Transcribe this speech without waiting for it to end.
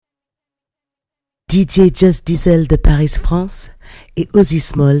DJ Just Diesel de Paris, France et Ozzy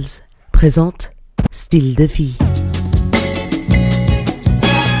Smalls présentent Style de fille.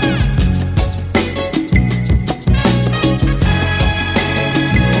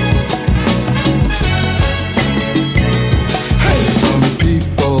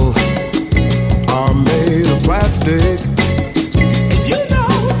 Plastic. You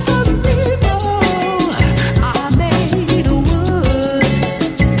know some people are made of wood.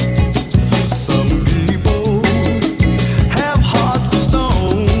 Some people have hearts of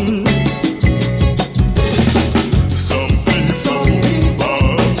stone. Some people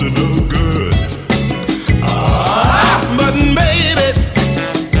are up to no good. But baby,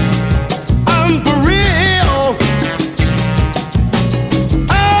 I'm for real.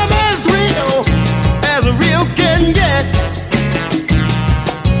 I'm as real as a real can get.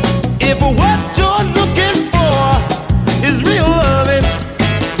 If what you're looking for is real loving,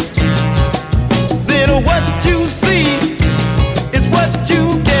 then what you see is what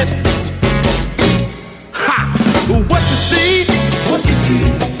you get. Ha! What you see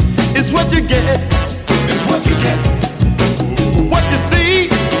is what you get. Is what you get. What you see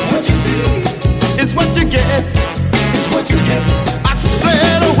is what you get. Is what you get. I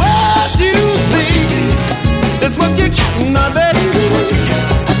said what you see. That's what you get, my baby.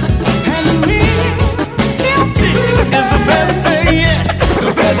 And me, is the best thing yet.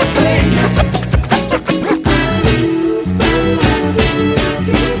 The best thing yet.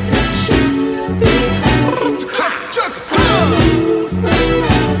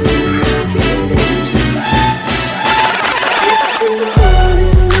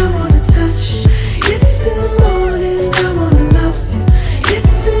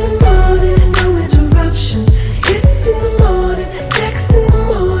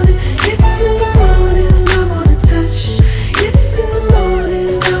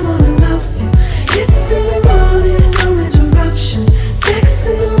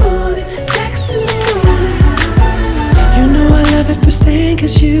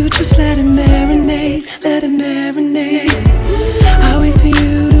 Cause you just let it marinate, let it marinate. I wait for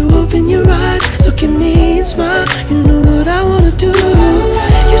you to open your eyes, look at me and smile. You know what I wanna do.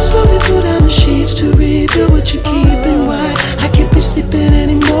 You slowly pull down the sheets to reveal what you're keeping. Why I can't be sleeping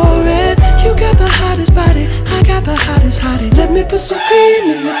anymore. And you got the hottest body, I got the hottest hottie. Let me put some cream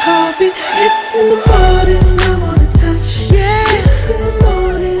in your coffee. It's in the morning, I wanna touch you. Yeah, it's in the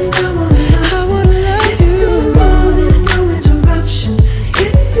morning, I wanna love you. It's in the morning, no interruptions.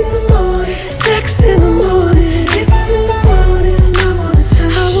 It's in the morning, sex in the morning. It's in the morning, I wanna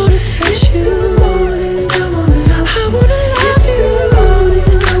touch you. It's in the morning, I wanna love you. It's in the morning,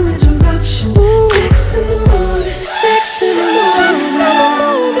 no interruptions. Sex in the morning, sex in the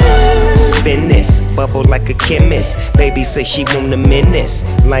morning. Spin this, bubble like a chemist. Baby say she want the menace,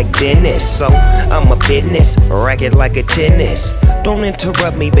 like Dennis. So I'm a business, racket like a tennis. Don't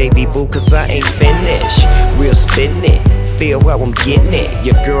interrupt me, baby boo, cause I ain't finished. Real spin it. Feel how I'm getting it.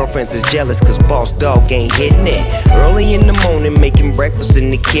 Your girlfriends is jealous cause boss dog ain't hitting it. Early in the morning making breakfast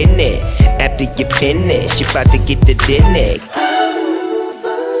in the kitchen. After you finish, you about to get the dinner. I'm in the mood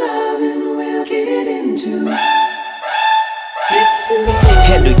for loving, we'll get into it. It's in the morning.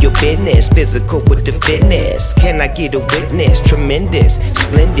 Handle your business, physical with the fitness. Can I get a witness? Tremendous,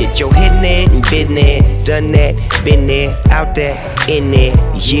 splendid. You're hitting it and been there, done that, been there, out there, in there,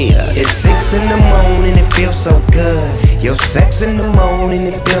 yeah. It's 6 in the morning, it feels so good. Your sex in the morning,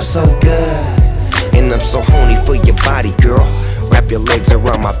 it feels so good. And I'm so horny for your body, girl. Wrap your legs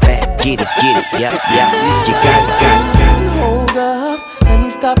around my back, get it, yep, you got it. Hold up, let me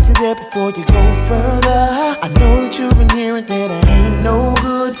stop you there before you go further. I know that you've been hearing that I ain't no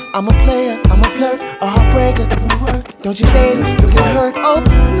good. I'm a player, I'm a flirt, a heartbreaker, that will work. Don't you date him, still get hurt. Oh,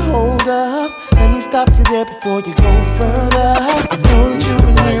 hold up, let me stop you there before you go further. I know that you've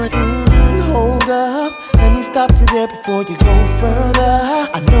been hearing. Hold up, let me stop you there before you go further.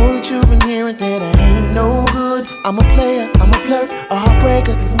 I know that you've been hearing that I ain't no good. I'm a player, I'm a flirt, a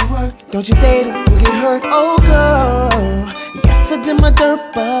heartbreaker, that will work. Don't you date him, you'll get hurt. Oh girl, yes I did my dirt,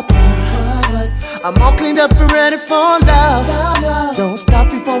 but I'm all cleaned up and ready for love. Don't stop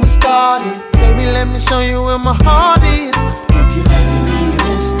before we start it. Baby, let me show you where my heart is. If you let me be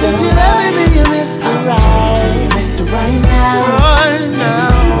your mister, if you let me be your mister, right? I'll tell you mister right now. Right now,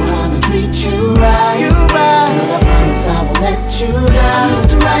 I wanna treat you right. You right. Girl, I promise I won't let you down.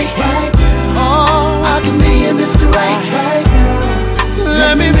 Mr. Right, right. Oh, I can be your Mr. Right, right now.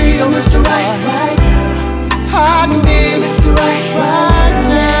 Let me be your Mr. Right, right now. I can be your Mr. Right, right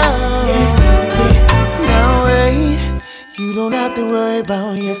now. Now wait, you don't have to worry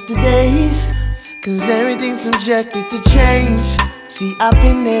about yesterdays, cause everything's subjected to change. See, I've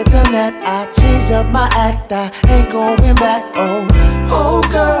been there, done that. I changed up my act, I ain't going back. Oh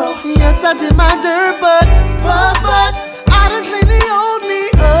girl, yes I did my dirt, but I done cleaned the old me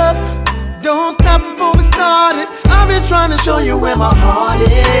up. Don't stop before we started. I'm just trying to show you where my heart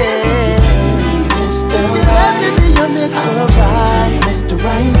is. Mr. You let me be your Mr. Right. Mr.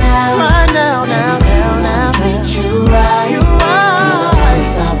 Right now. Right now, now. Treat you right. You right.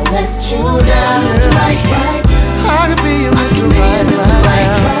 I will let you down. Mr. Right. I can be your Mr. Right. Mr. Right.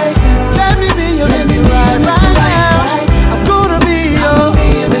 Let me be your Mr. Right. Mr. Right. I'm gonna be your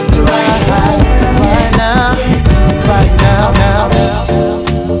Mr. Right. Right now. Right now.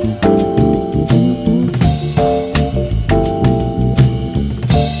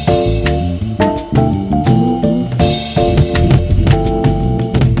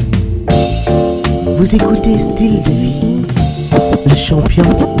 Vous écoutez Style de vie, le champion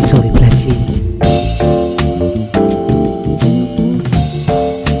sur les platines.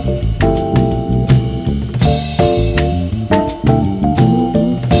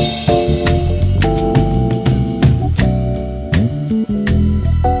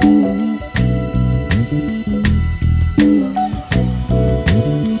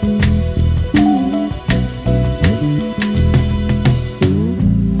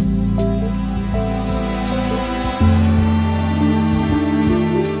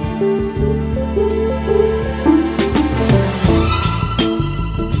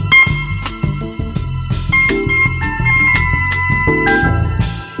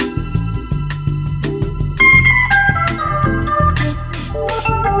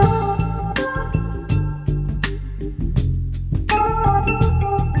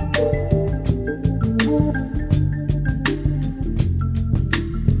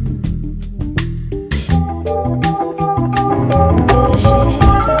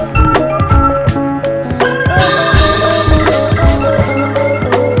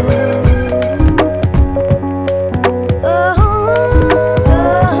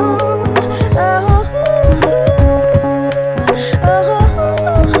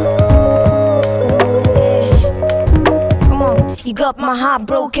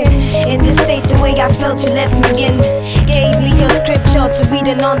 Broken in the state, the way I felt you left me in. Gave me your scripture to read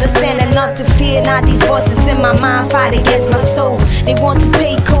and understand and not to fear. Now these voices in my mind fight against my soul. They want to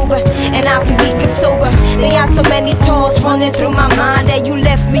take over and I feel weak and sober. There are so many thoughts running through my mind that you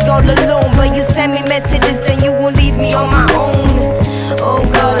left me all alone. But you send me messages, then you won't leave me on my own. Oh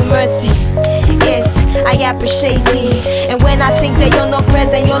God of mercy, yes, I appreciate it. And when I think that you're not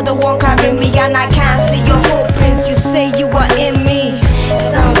present, you're the one carrying me and I can't see your footprints. You say you are in me.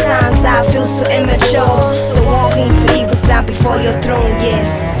 Sometimes I feel so immature, so walk me to evil, stand before your throne,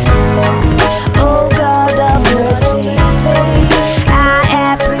 yes. Oh God of mercy,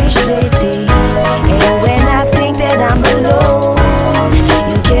 I appreciate thee. And when I think that I'm alone,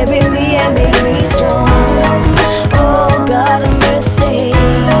 you carry me and make me strong. Oh God of mercy,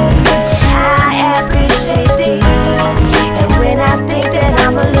 I appreciate thee. And when I think that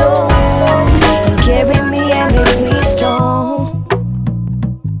I'm alone, you carry me and make me strong.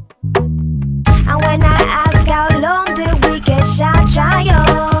 When I ask how long the wicked shall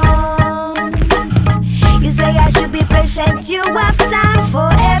triumph, you say I should be patient, you have time for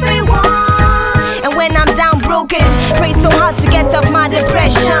everyone. And when I'm down broken, pray so hard to get off my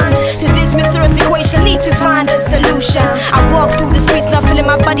depression. To this mysterious equation, need to find a solution. I walk through the streets, not feeling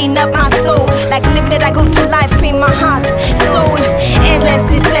my body, not my soul. Like living it, I go through life, pain my heart, stole, endless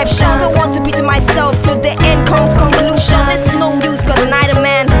deception. Don't want to be to myself till the end comes conclusion. It's no use, cause I'm not a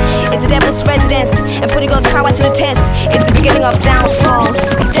man. It's the devil's residence, and putting God's power to the test is the beginning of downfall.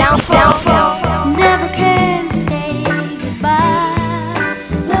 Downfall. Never can say goodbye.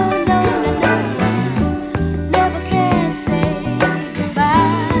 No, no, no, no. Never can say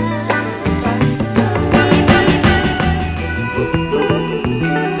goodbye.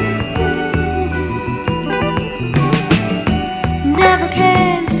 Never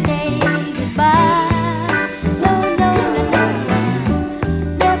can say goodbye. No, no, no, no.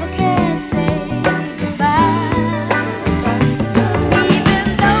 Never can say goodbye. Even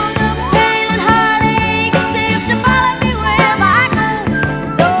though the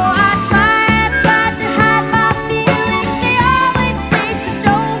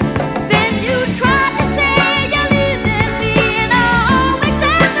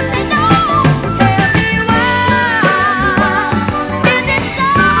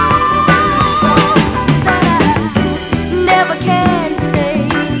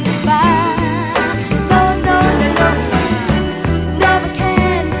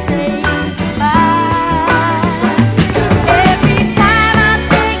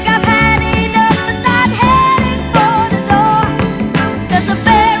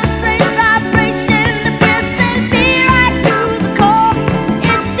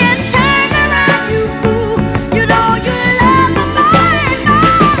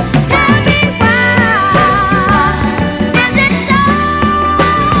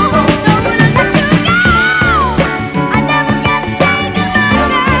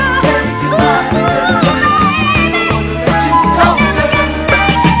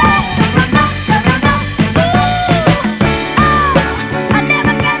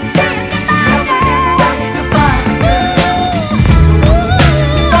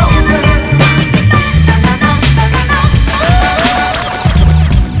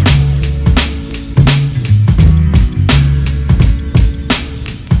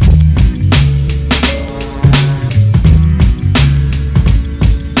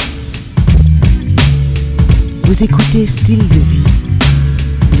Vous écoutez Style de vie,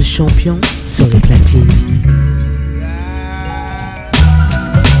 le champion sur les platines.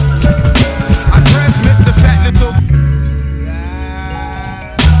 I transmit the fatness of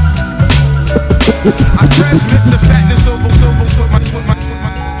I transmit the fatness over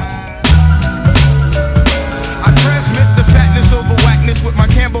I transmit the fatness over whackness with my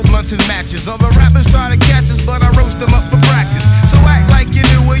Campbell blunts and matches. Other rappers try to catch us, but I roast them up for practice. So act like you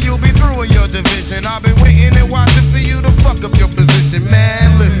knew or you'll be through in your division. I've been waiting and watching for you to fuck up your position.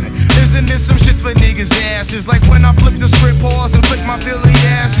 Man, listen, isn't this some shit for niggas' asses? Like when I flip the script, pause and flick my Philly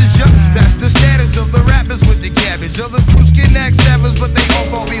asses. Yup, that's the status of the rappers with the cabbage. Other crews can act savage, but they all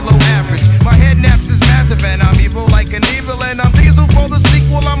fall below average. My head naps is massive and I'm evil like an evil. And I'm diesel for the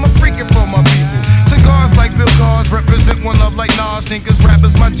sequel, I'm a freaking for my people. Cigars like Bill Cars represent one love like Nas. Thinkers,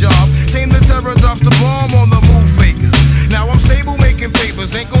 rappers, my job. Tame the terror, drops the bomb on the move fakers. Now I'm stable making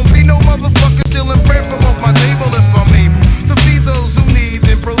papers. Ain't gon' be no motherfucker stealing bread from off my table if I'm able to feed those who need,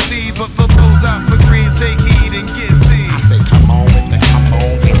 then proceed. But for those out for greed, take heed and get these. I say come on with the come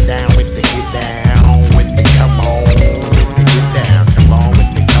on, get down with the get down with the come on with the get down. Come on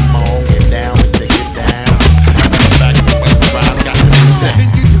with the come on, get down with the get down. Back to what the rhyme got to be said.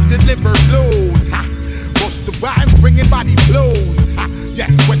 You to deliver blows, ha. Most the rhymes bringing body blows, ha.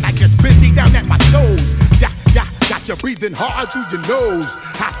 Yes, when I get busy down at my toes, yeah, yeah, got you breathing hard through your nose,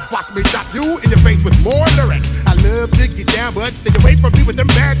 ha. Watch me drop you in your face with more lyrics. I love to get down, but stay away from me with them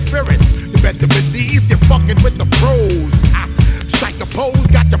bad spirits. You better believe you're fucking with the pros, ha. Strike a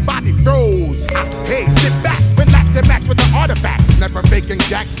pose, got your body froze, ha. Hey, sit back, relax and match with the artifacts. Never faking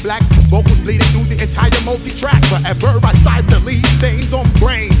jacks, blacks, vocals bleeding through the entire multi-track. Forever I strive to leave stains on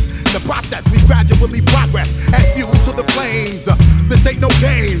brains. In the process, we gradually progress and fuel to the flames. This ain't no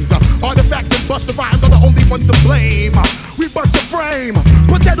games. Artifacts and Busta Rhymes are the only ones to blame. We bust your frame,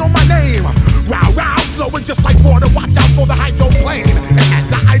 put that on my name. Row, row, flowing just like water. Watch out for the hydroplane. And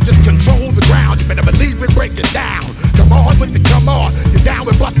as I just control the ground, you better believe it, break it down. Come on with the come on, get down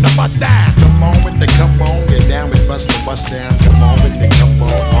with Busta, bust down. Come on with the come on, get down with Busta, bust down. Come on with the come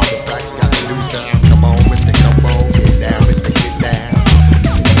on, artifacts got the new sound. Come on with the come on, get down with the get down.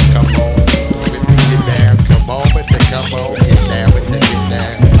 Come on with the get down. Come on with the come on, get down with the get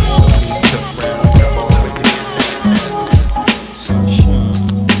down. Come on with the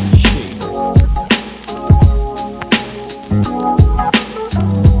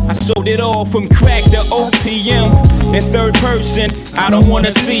I sold it all from crack to OPM. In third person, I don't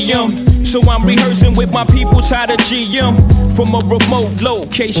wanna see them. So I'm rehearsing with my peoples how to GM. From a remote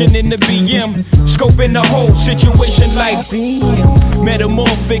location in the BM. Scoping the whole situation like damn.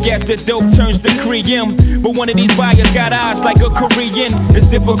 Metamorphic as the dope turns to cream. But one of these buyers got eyes like a Korean. It's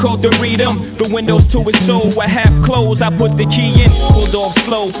difficult to read them. The windows to his soul were half closed. I put the key in, pulled off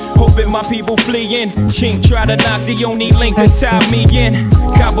slow, hoping my people fleeing. Chink try to knock the only link that tied me in.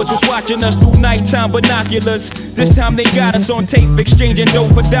 Coppers was watching us through nighttime binoculars. This time they got us on tape, exchanging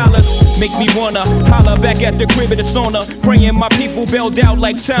dope for dollars. Make me wanna holler back at the crib of the sauna. Praying my people bailed out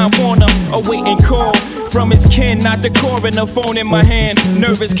like Time Warner. Awaiting call from his kin, not the coroner. Phone in my hand,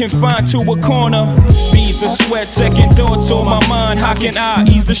 nervous, confined to a corner. Beads of sweat, second thoughts on my mind. How can I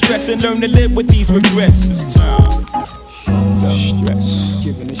ease the stress and learn to live with these regrets? It's time. Stress,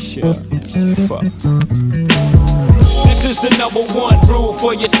 giving a shit. Fuck. This is the #1 rule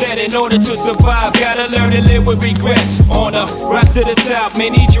for your set. In order to survive, gotta learn to live with regrets. On a rise to the top,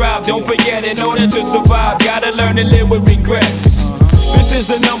 many drive, don't forget. In order to survive, gotta learn to live with regrets. This is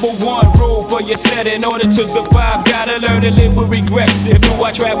the #1 rule for your set. In order to survive, gotta learn to live with regrets. If through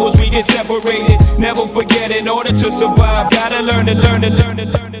our travels we get separated, never forget. In order to survive, gotta learn to learn to learn to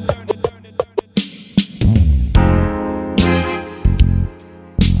learn to learn.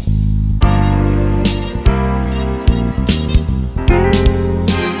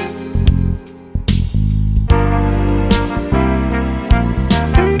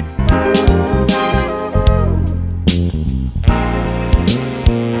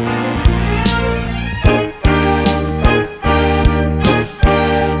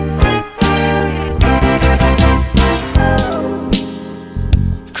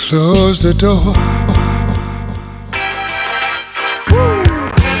 Close the door.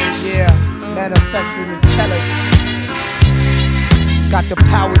 Yeah, manifesting the cellos. Got the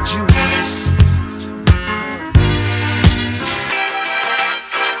power juice.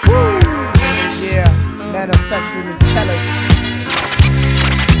 Yeah, manifesting the cellos.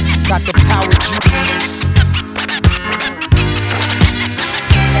 Got the power juice.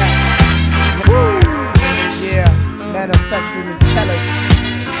 Yeah, manifesting the cellos.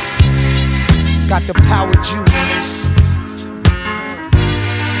 Got the power juice.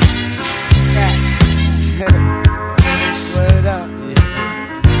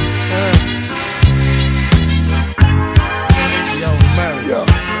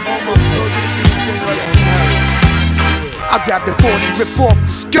 I grab the 40, rip off the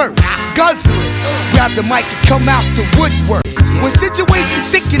skirt, guzzle it. Grab the mic and come out the woodworks. When situations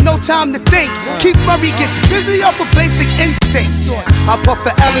thick, you no time to think. Keith Murray gets busy off a basic instinct. I puff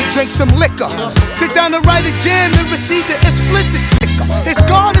a L and drink some liquor. Sit down and write a jam and receive the explicit sticker. His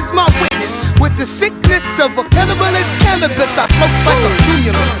God is my witness. With the sickness of a cannibalist cannabis, I floats like a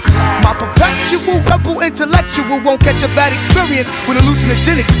cumulus. My perpetual rebel intellectual won't catch a bad experience with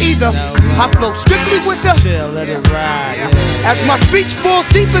hallucinogenics either. I flow strictly with the chill, let it ride. As my speech falls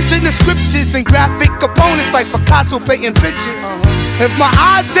deep into the scriptures and graphic components like Picasso painting pictures. If my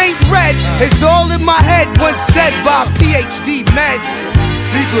eyes ain't red, it's all in my head. Once said by PhD med.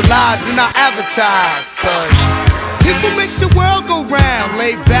 Legalize and I advertise, cause people makes the world go round.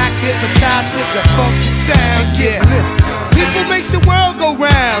 Lay back, hypnotized to the funky sound, yeah. People makes the world go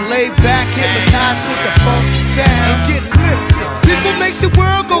round. Lay back, hypnotized to the funky sound, get lifted. People makes the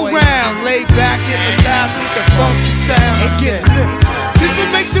world go round. Lay back, hypnotized to the funky sound, and get lifted.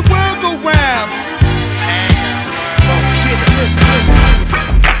 People makes the world go round. Get lifted.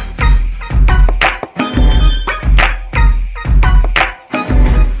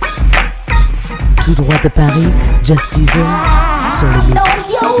 Tout droit de Paris, Just Diesel sur le mix.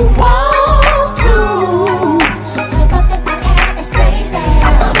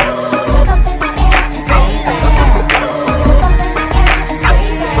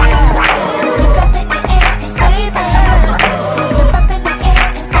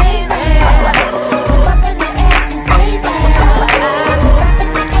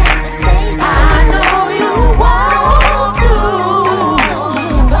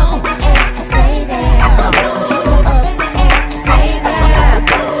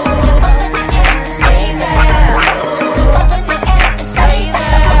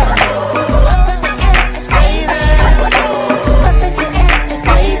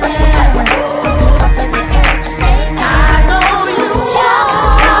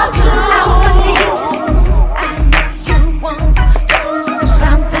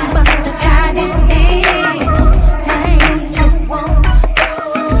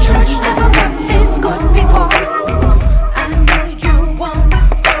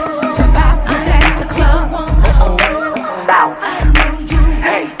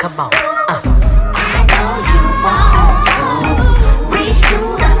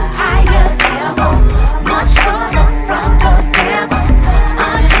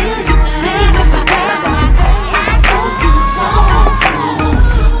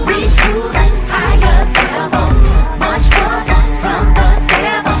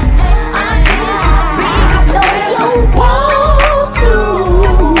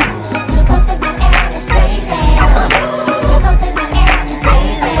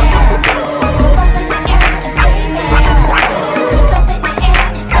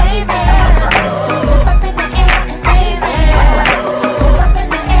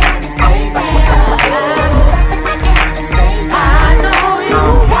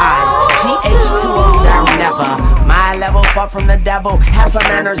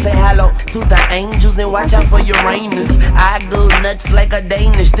 To the angels and watch out for Uranus. I go nuts like a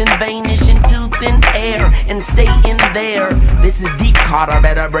Danish, then vanish into thin air and stay in there. This is deep, Carter,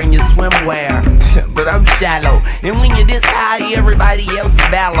 better bring your swimwear. But I'm shallow, and when you're this high, everybody else is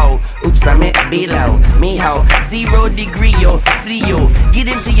ballow. Oops, I meant below. Mijo, 0 degree, yo, frio. Get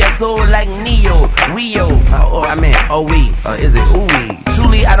into your soul like Neo, Rio. I meant OE, or is it ooey?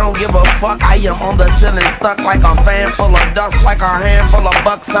 Truly, I don't give a fuck. I am on the ceiling, stuck like a fan full of dust, like a handful of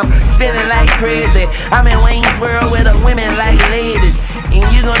bucks. I'm spinning like crazy. I'm in Wayne's World with the women like ladies. And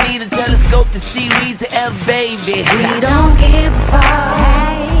you gon' need a telescope to see we to F, baby. We don't give a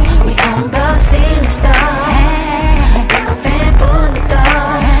fuck. We on the ceiling star. Like a fan full of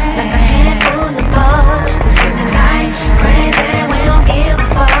dust, like a handful of bugs. We spinning like crazy. We don't give a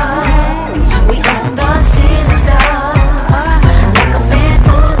fuck. We on the ceiling star. Like a fan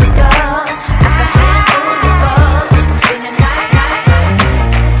full of dust, like a handful of bugs. We spinning like.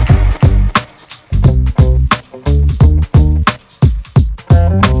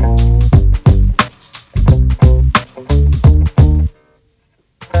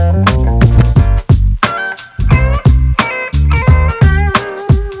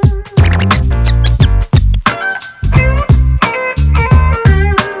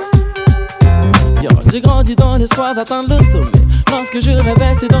 J'ai grandi dans l'espoir d'atteindre le sommet. Lorsque je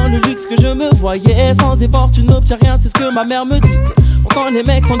rêvais, c'est dans le luxe que je me voyais. Sans effort, tu n'obtiens rien, c'est ce que ma mère me disait. Quand les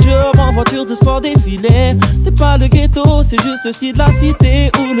mecs sont job en voiture de sport défilé, c'est pas le ghetto, c'est juste le site de la cité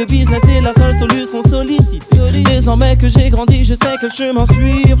où le business est la seule solution sollicitée. Désormais que j'ai grandi, je sais quel chemin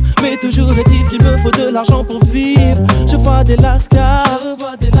suivre, mais toujours est-il qu'il me faut de l'argent pour vivre. Je vois des lascars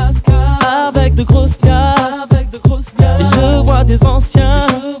avec de grosses liasses. Et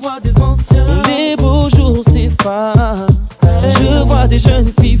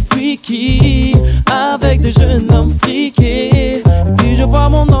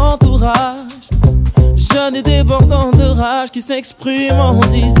et débordant de rage qui s'exprime en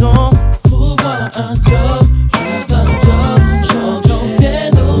disant: trouve-moi un job, juste un job, changeons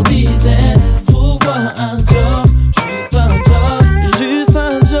bien nos business. Trouve-moi un job, juste un job, juste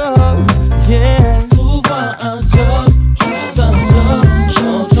un job, yeah. Trouve-moi un job, juste un job,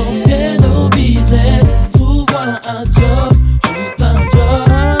 changeons bien nos business. Trouve-moi un job, juste un job,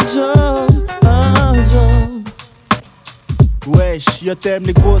 un job, un job. Wesh, yo t'aimes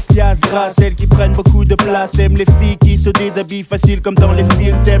les grosses liasses grasses, celles qui prennent beaucoup de place. T'aimes les filles qui se déshabillent facile comme dans les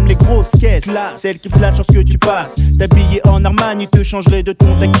films. T'aimes les grosses caisses, celles qui flashent lorsque tu passes. T'habiller en Armani te changerait de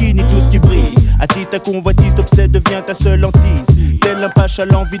ton taquini, tout ce qui brille. Attise ta convoitise, t'obsède, devient ta seule hantise. Tel un pache à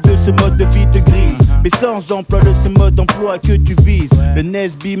l'envie de ce mode de vie de grise. Mais sans emploi de ce mode d'emploi que tu vises. Le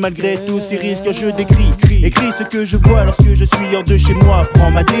Nesby malgré tous ces risques je décris. Écris ce que je vois lorsque je suis hors de chez moi.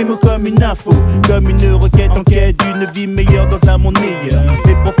 Prends ma démo comme une info, comme une requête en quête d'une vie meilleure dans un monde meilleur.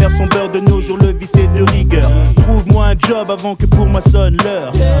 Mais pour faire son beurre de nos jours, le vice est de rigueur. Trouve-moi un job avant que pour moi sonne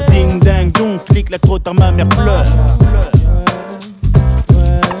l'heure. Ding ding donc, clique la crotte à ma mère pleure.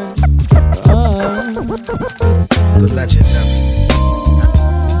 The legendary.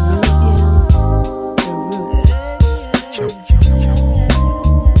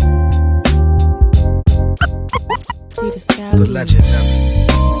 The legendary.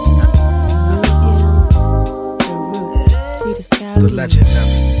 The legendary.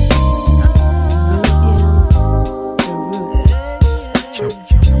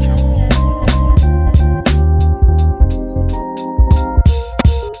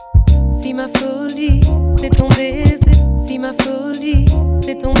 Si ma folie, c'est ton baiser. Si ma folie,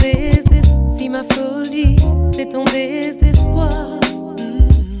 c'est ton baiser. Si ma folie, c'est ton désespoir.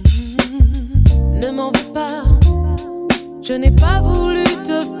 Ne m'en veux pas. Je n'ai pas voulu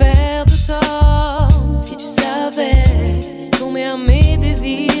te faire de tort. Si tu savais combien mes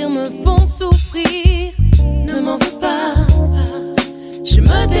désirs me font souffrir, ne m'en veux pas. Je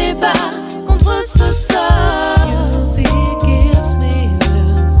me débat contre ce sort. Music gives me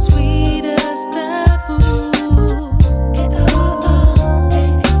the sweetest taboo.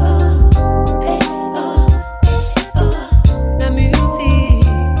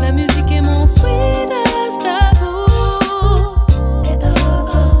 La musique est mon sweetest taboo.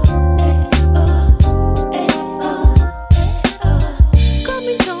 Comme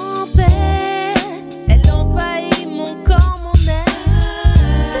une tempête, elle envahit mon corps, mon être.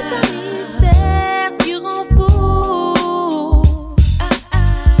 C'est un mystère qui rend fou.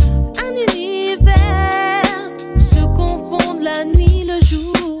 Un univers où se confondent la nuit, le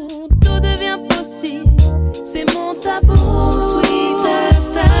jour. Tout devient possible, c'est mon tabou,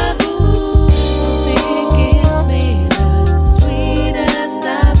 sweetest taboo. It gives me the sweetest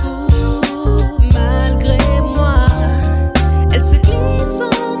taboo. Malgré moi, elle se glisse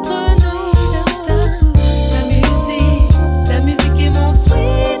entre nous. Sweetest taboo. La musique est mon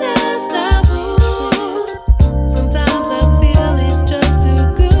sweetest taboo. Sometimes I feel it's just too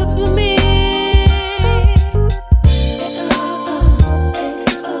good for me.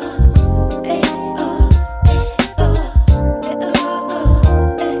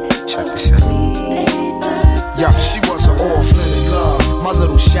 Check this out. Yeah, she wasn't all flin in love. My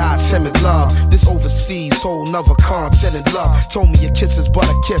little shy, timid love. This overseas, whole nother continent love. Told me a kiss is but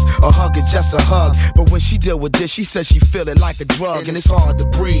a kiss, a hug is just a hug. But when she deal with this, she says she feel it like a drug. And it's hard to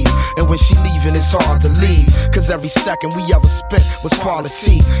breathe. And when she leaving, it's hard to leave. Cause every second we ever spent was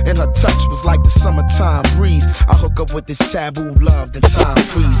quality. And her touch was like the summertime breeze. I hook up with this taboo love, then time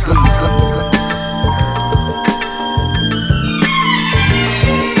freeze.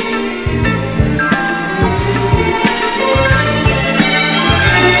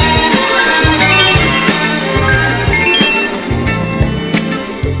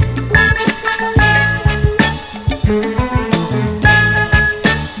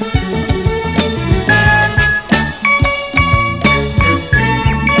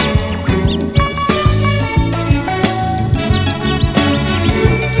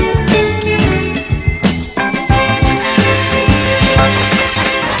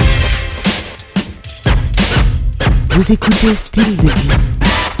 Vous écoutez Style de vie,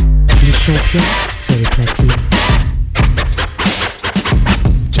 le champion sur les platines.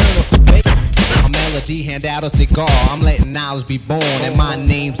 Melody, hand out a cigar. I'm letting knowledge be born, and my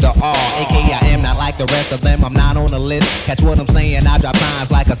name's the R. AKA I am not like the rest of them. I'm not on the list. That's what I'm saying. I drop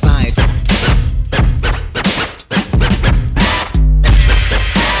lines like a scientist.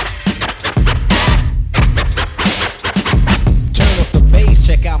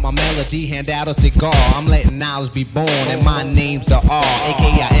 Check out my melody, hand out a cigar. I'm letting knowledge be born, and my name's the R.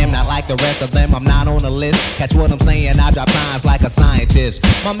 AKA I am not like the rest of them. I'm not on the list. That's what I'm saying. I drop lines like a scientist. this.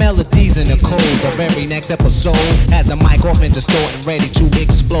 My melodies in the code. The very next episode has the mic off and distorted, ready to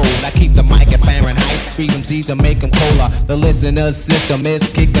explode. I keep the mic at Fahrenheit, freedom Z's to make them cola. The listener system is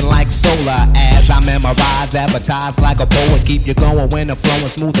kicking like solar. As I memorize, advertise like a poet, keep you going when the flow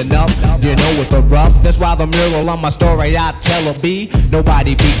is smooth enough. You know it but rough. That's why the mural on my story I tell a B.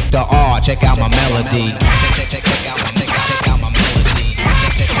 Nobody beats the R. Check out my melody. Check out my melody.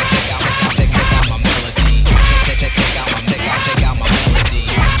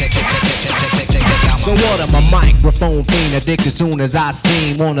 So what am a microphone fiend addicted soon as I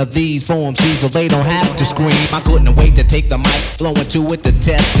seen one of these form C's so they don't have to scream. I couldn't wait to take the mic, blow into it to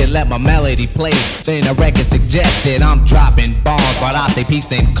test it, let my melody play. Then the record suggested I'm dropping bombs, but I stay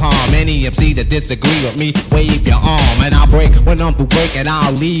peace and calm. Any MC that disagree with me, wave your arm, and I'll break when I'm through breaking.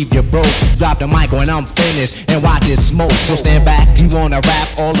 I'll leave you broke. Drop the mic when I'm finished and watch it smoke. So stand back, you wanna rap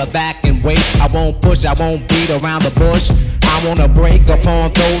all of that and wait. I won't push, I won't beat around the bush. I wanna break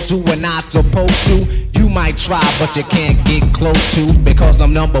upon those who are not supposed to. You might try, but you can't get close to. Because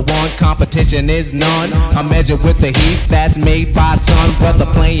I'm number one, competition is none. I measure with the heat that's made by sun. Whether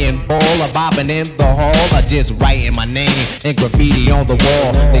playing ball or bobbing in the hall, or just writing my name in graffiti on the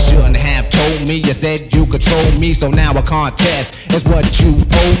wall. They shouldn't have told me, you said you control me. So now a contest is what you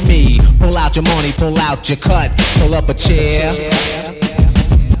owe me. Pull out your money, pull out your cut, pull up a chair.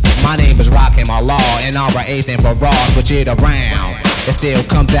 My name is Rakim, my law, and R.A. stand for raw, switch it around. It still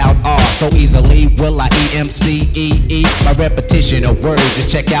comes out R so easily. Will I E-M-C-E-E? My repetition of words,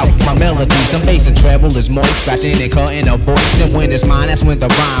 just check out my melody. Some bass and treble is moist, scratching and cutting a voice. And when it's mine, that's when the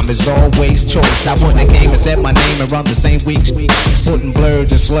rhyme is always choice. I wouldn't game and set my name and run the same week. Putting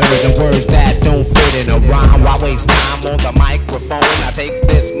blurs and slurs and words that don't fit in a rhyme. Why waste time on the microphone? I take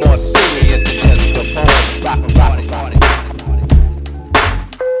this more serious than just the phone. Rock it, rock it, rock it.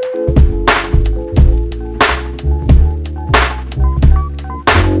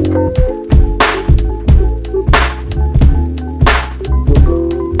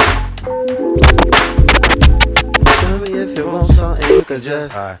 You could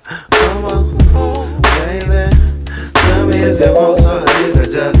just come on, baby. Tell me if you want something. You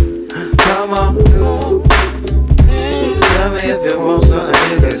could just come on. Tell me if you want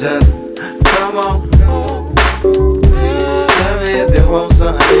something. You could just come on. Tell me if you want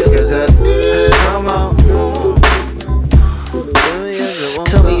something. You could just come on.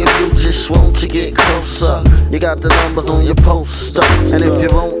 Tell me if you just want to get closer. You got the numbers on your poster. And if you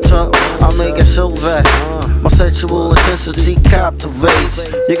want to, I'll make it show that my sexual intensity captivates.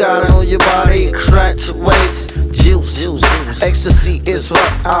 You got it on your body, graduates. Juice, ecstasy is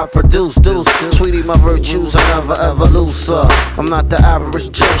what I produce. Sweetie, my virtues I never ever lose. I'm not the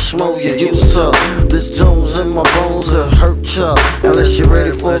average Joe Schmo you used to. This Jones in my bones will hurt ya unless you're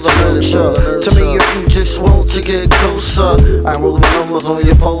ready for the nurture. Tell me if you just want to get closer. I roll my numbers on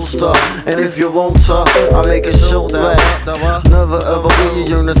your poster. And if you want to, I make it show that never ever will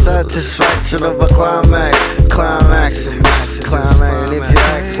you earn the satisfaction of a climax. Climaxing. And if you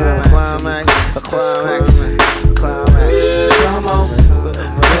ask for a climax, a climax. Come on,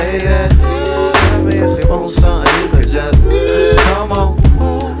 baby. Tell me if you want something, you could just come on,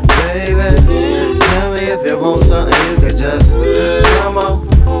 baby. Tell me if you want something, you could just come on,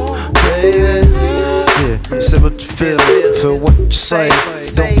 baby. Yeah, say what you feel what you say.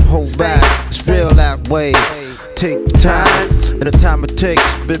 Don't hold back, it's real that way. Take the time, and the time it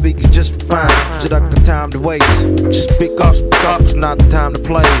takes, baby, it's just fine. Just like the time to waste. Just speak up, it's not the time to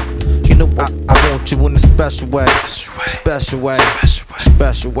play. You know I want you in a special way. Special way.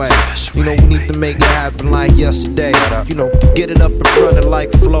 You know we need to make it happen like yesterday. You know, get it up and running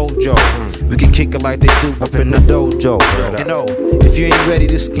like Flojo. We can kick it like they do up in the dojo. You know, if you ain't ready,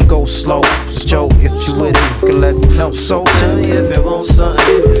 this can go slow. But yo, if you with it, you can let me know. So tell me if you want something,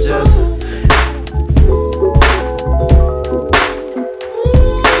 you can just.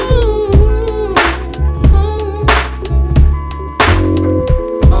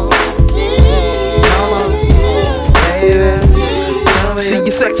 See,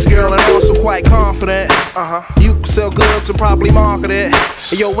 you're sexy girl and also quite confident. You can sell goods and probably market it.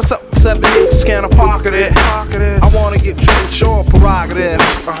 Hey, yo, what's up? 7 inches, can I pocket it? I wanna get rich or prerogative.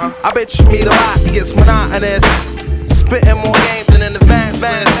 I bet you meet a lot, it gets monotonous. Spitting more games than in the van.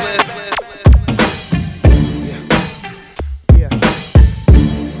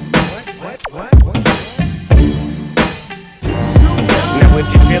 If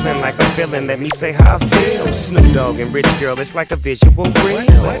you're feeling like I'm feeling, let me say how I feel. Snoop Dogg and Rich Girl, it's like a visual reel.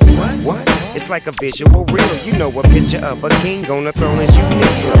 What? It's like a visual reel. You know a picture of a king on the throne as you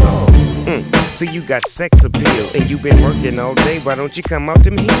kneel. So you got sex appeal and you've been working all day. Why don't you come out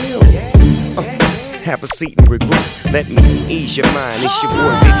them hills? Have a seat and regroup. Let me ease your mind. It's your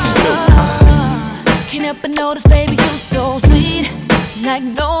boy Big Snoop. Can't help but notice, baby, you so sweet, like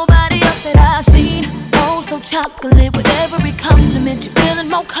nobody else that I've seen. Oh, so chocolate with every compliment. You're feeling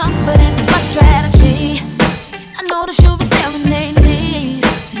more confident, that's my strategy. I notice you've been staring lately,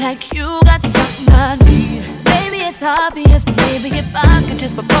 like you got something I need. Baby, it's obvious, but baby, if I could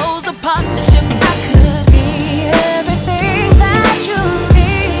just propose a partnership, I could be everything that you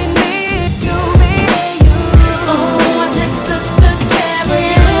need me to be. You, oh, I take such good care of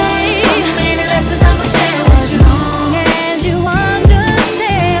you. So many lessons I'ma share with you. As long as you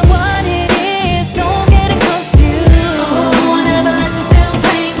understand what it is, don't get it confused. Oh, I never let you feel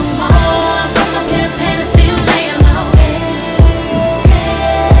pain before. But my pimp hand is still laying low.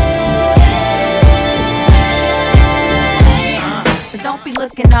 So don't be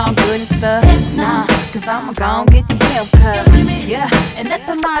looking all good and stuff, nah, cause I'ma gon' get the pimp cup, yeah, and let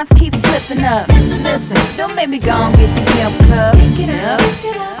the lines keep slipping up. Listen, don't make me gon' get the pimp cup, yeah,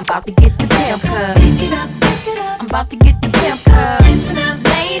 I'm about to get the pimp cup, I'm about to get the pimp cup. Listen up,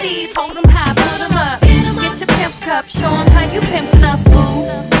 ladies, hold them high, put them up, get your pimp cup, show them how you pimp stuff, boo.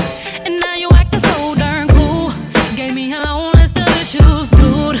 And now you acting so darn cool, gave me a long list of issues,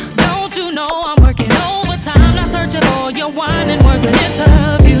 dude. Don't you know I'm working overtime, not searching for your wine and words and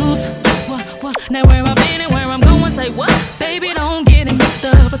interviews. What? Now where I've been and where I'm going, say what? Baby, don't get it mixed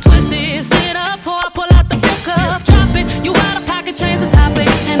up or twisted. Sit up, pull out the pimp cup, drop it. You out of pocket, change the topic,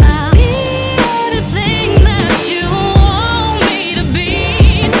 and I'll be everything that you want me to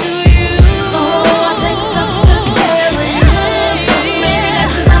be to you. Oh, I take such good care of you. So many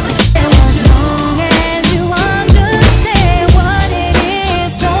lessons I'ma share with you. As long as you understand what it is,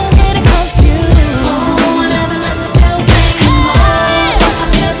 don't get it confused. Oh, I never let you feel pain. But my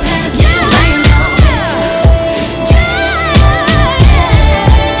pimp hand is still laying low.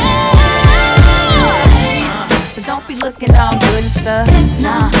 So don't be looking all good and stuff,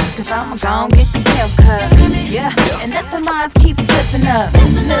 nah, cause I'ma gon' get the pimp cup, yeah, and let the lines keep slipping up.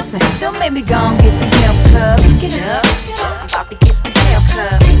 Listen, don't make me gon' get the pimp cup, yeah, I'm about to get the pimp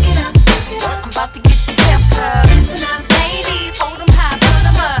cup, I'm about to get the pimp cup. Listen up, ladies, hold them high, put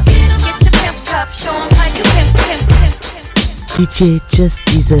them up, get your pimp cup, show them how you pimp. DJ Just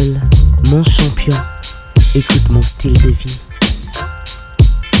Diesel, mon champion, écoute mon style de vie.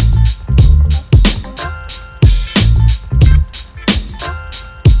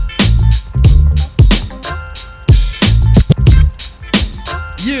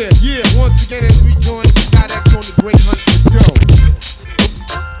 Yeah, once again as we join Scott X on the great hunt for dough.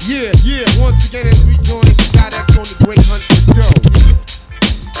 Yeah, once again as we join Scott X on the great hunt for dough.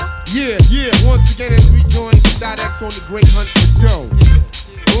 Yeah, once again as we join Scott X on the great hunt for dough.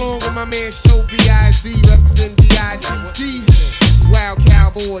 Along with my man Show B.I.Z. representing D.I.T.C. Wild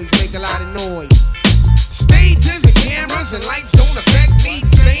Cowboys make a lot of noise. Stages and cameras and lights don't affect me.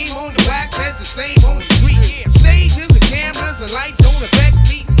 Same on the wax as the same on the street. Stages and cameras and lights don't affect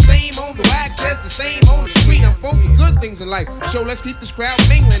me. Same on the wax as the same on the street. I'm for the good things in life. So let's keep this crowd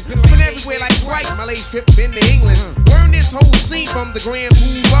mingling. Been everywhere like twice. My latest trip been to England. Learn this whole scene from the Grand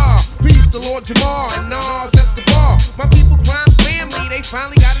Boulevard. Peace to Lord Jamal and Nas, that's the bar. My people crime family, they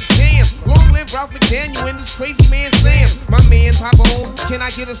finally got a jam. Long live Ralph McDaniel and this crazy man Sam. My man Papa Home, can I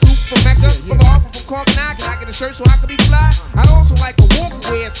get a suit from Mecca? From offer from Corknot, can I get a shirt so I can be fly? I'd also like a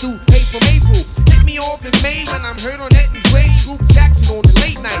walk-wear suit, hey from April. Hit me off in May when I'm heard on that and Dre. Scoop Jackson on the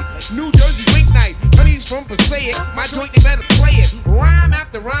late night. New Jersey rink night. Honey's from Passaic, my joint they better play it. Rhyme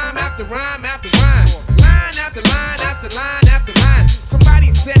after rhyme after rhyme after rhyme. Line after line after line after line.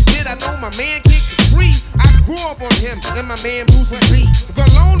 Somebody said, did I know my man Kid Capri? I grew up on him and my man Bruce B. The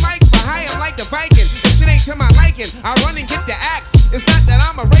lone mic for high, I'm like the Viking. If shit ain't to my liking, I run and get the axe. It's not that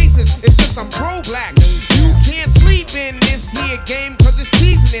I'm a racist, it's just I'm pro-black. You can't sleep in this here game, cause it's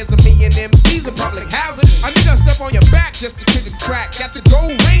cheesing. There's a million MCs in public housing. A nigga step on your back just to kick a crack. Got the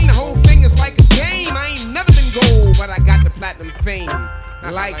gold ring, the whole thing is like a game. I ain't never been gold, but I got the platinum fame.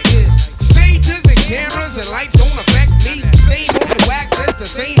 Like this. Stages and cameras and lights don't affect me. Same on the wax as the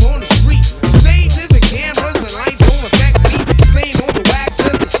same on the street. Stages and cameras and lights don't affect me. Same on the wax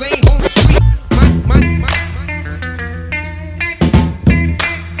as the same on the street.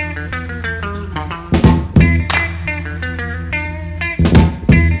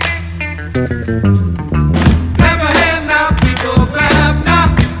 Clap your hands now, people, clap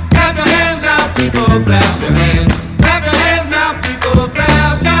now. Clap your hands now, people, clap your hands. Clap your hands now, people,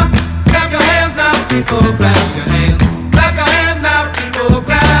 clap now. Clap your hands now, people, clap your hands. Clap your hands now, people,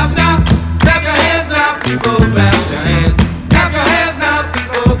 clap now. Clap your hands now, people, clap your hands. Clap your hands now,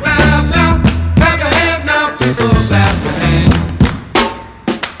 people, clap now. Clap your hands now, people, clap your hands.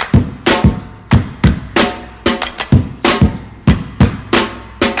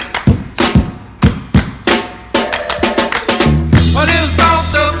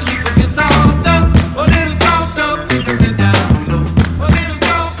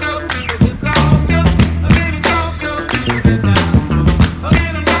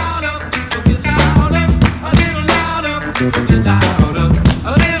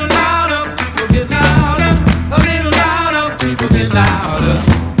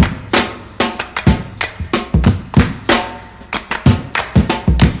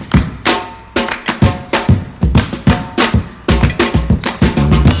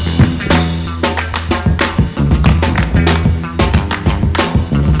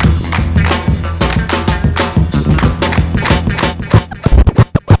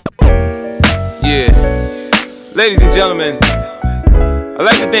 Ladies and gentlemen, I'd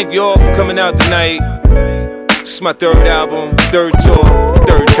like to thank you all for coming out tonight. This is my third album, third tour,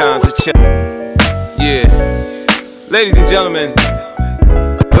 third time's a check. Yeah. Ladies and gentlemen,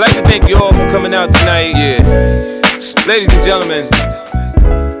 I'd like to thank you all for coming out tonight. Yeah. Ladies and gentlemen,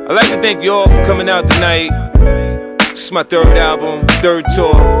 I'd like to thank you all for coming out tonight. This is my third album, third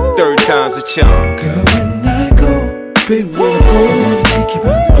tour, third time's a charm. Girl, when I go, baby, when I go, I wanna take you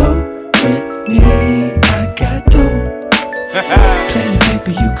round the globe with me. I got dough, plenty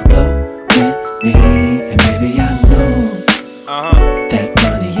paper you could blow with me. And baby, I know that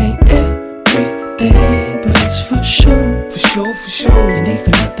money ain't everything, but it's for sure, for sure, for sure. And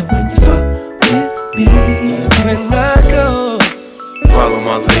even nothing when you fuck with me. When I go, follow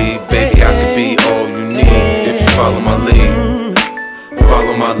my lead, baby, I could be all you need. If you follow my lead,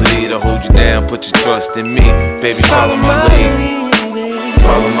 follow my lead, I'll hold you down, put your trust in me. Baby, follow my lead,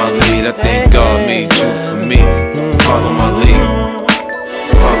 follow my lead, I think God made you for me. Follow my lead,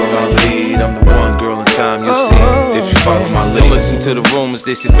 follow my lead, I'm the one girl in time you'll see. If you follow my lead, don't listen to the rumors,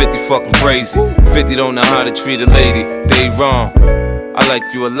 they say 50 fucking crazy. 50 don't know how to treat a lady, they wrong. I like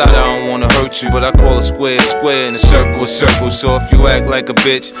you a lot, I don't wanna hurt you, but I call a square and a circle a circle. So if you act like a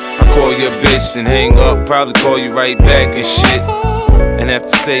bitch, I call you a bitch, then hang up, probably call you right back and shit. And have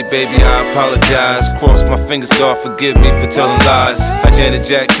to say, baby, I apologize. Cross my fingers, God forgive me for telling lies. How Janet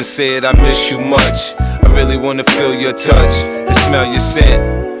Jackson said, I miss you much. I really wanna feel your touch and smell your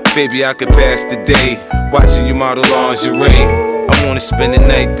scent. Baby, I could pass the day watching you model lingerie. I wanna spend the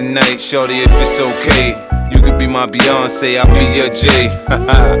night tonight, shorty, if it's okay. You could be my Beyonce, I'll be your Jay.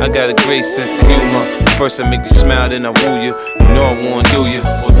 I got a great sense of humor. First I make you smile, then I woo you. You know I wanna do you,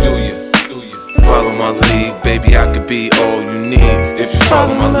 or do you? Follow my lead, baby, I could be all you need. If you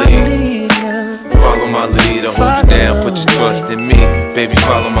follow my lead, follow my lead, I'll hold you down, put your trust in me. Baby,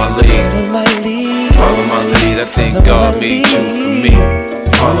 follow my lead, follow my lead, I think God made you for me.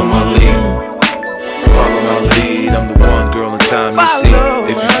 Follow my lead, follow my lead, I'm the one girl in time you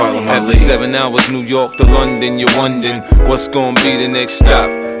see. If you follow my lead. After 7 hours, New York to London, you're wondering what's gonna be the next stop.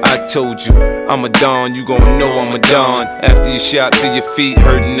 I told you, I'm a Don, you gon' know I'm a Don. After you shot till your feet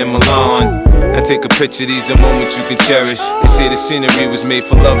hurting in Milan. Now take a picture, these are moments you can cherish. They say the scenery was made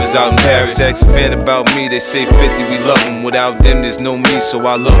for lovers out in Paris. Ask a fan about me, they say 50, we love them. Without them, there's no me, so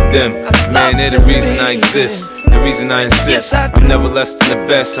I love them. Man, they're the reason I exist, the reason I insist. I'm never less than the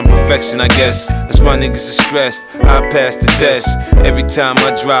best, I'm perfection, I guess. That's why niggas are stressed, I pass the test. Every time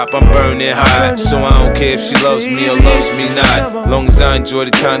I drop, I'm burning hot. So I don't care if she loves me or loves me not. Long as I enjoy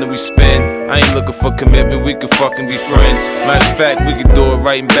the time that we spend. I ain't looking for commitment, we could fucking be friends. Matter of fact, we could do it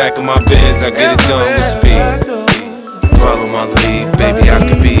right in back of my Benz. I get it done with speed. Follow my lead, baby, I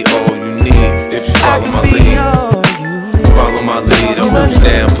could be all you need. If you follow my lead, follow my lead, I'll hold you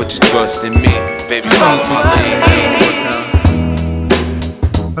down, put your trust in me. Baby, follow my lead.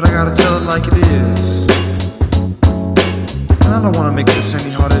 But I gotta tell it like it is. And I don't wanna make this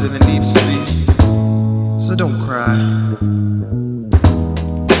any harder than it needs to be. So don't cry.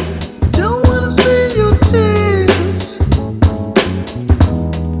 Don't wanna see your tears.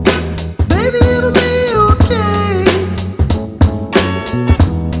 Baby, it'll be okay.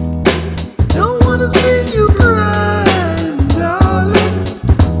 Don't wanna see you cry, darling.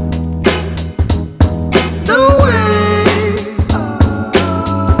 Don't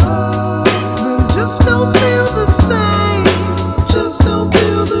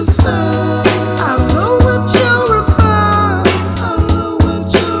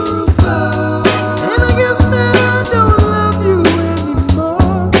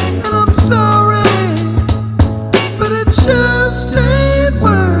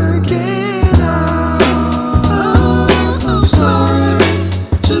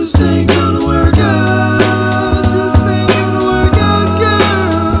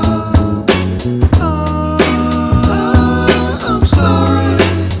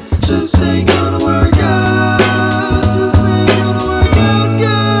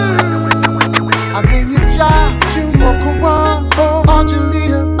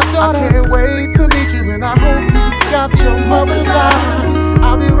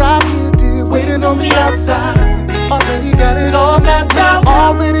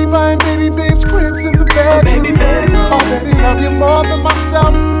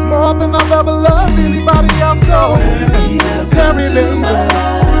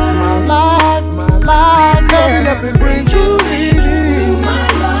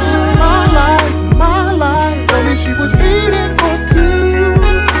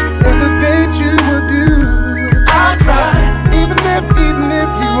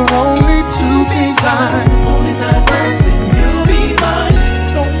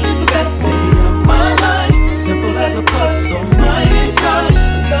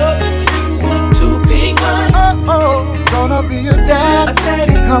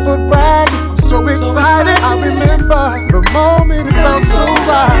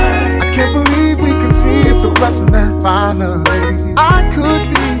blessing that finally I could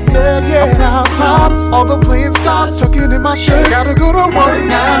be, a proud pops. Although playing stops, tucking in my shirt, gotta go to work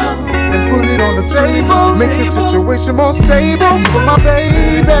now and put it on the table. Make the situation more stable for my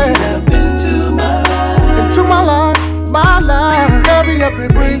baby. Into my life, my life. Hurry up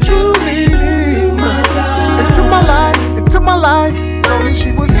and bring true meaning into my life. Told me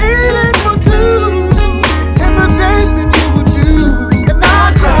she was eating for two in the day that you would do, and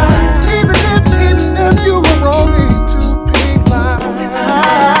I cried, even if you were only to pink line.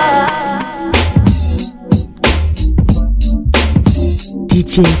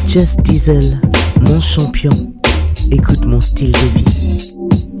 DJ Just Diesel, mon champion, écoute mon style de vie.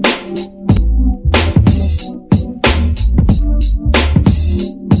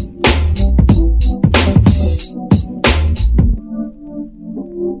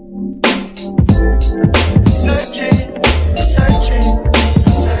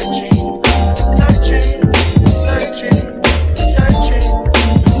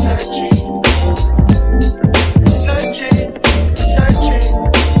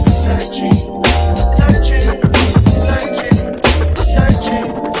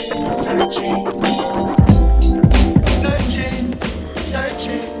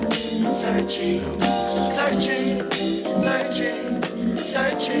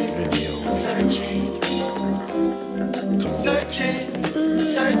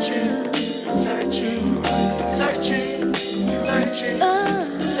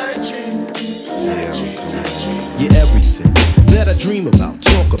 You're everything that I dream about,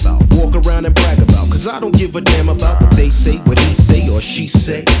 talk about, walk around and brag about. Cause I don't give a damn about what they say, what he say or she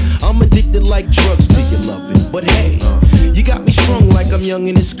say. I'm addicted like drugs to your loving. But hey, you got me strung like I'm young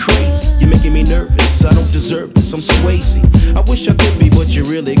and it's crazy. You're making me nervous, I don't deserve this, I'm Swayze. I wish I could be, but you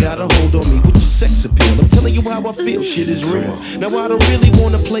really got a hold on me with your sex appeal. I'm telling you how I feel, shit is real. Now I don't really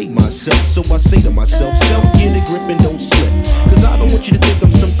wanna play myself, so I say to myself, self, get a grip and don't slip. Cause I don't want you to think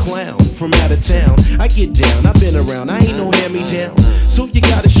I'm some clown from out of town. I get down, I've been around, I ain't no hand-me-down. So you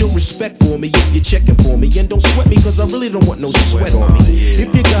gotta show respect for me if you're checking for me. And don't sweat me cause I really don't want no sweat on me.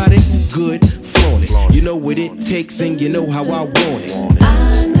 If you got it, good, flaunt it. You know what it takes and you know how I want it.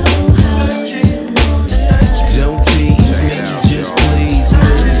 Don't tease me, just please me.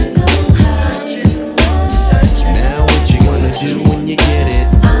 Now what you gonna do when you get it?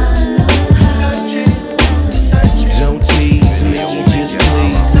 Don't tease me, just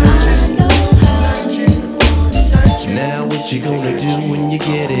please me. Now what you gonna do when you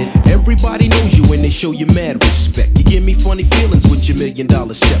get it? Everybody knows you when they show you mad respect. You give me funny feelings with your $1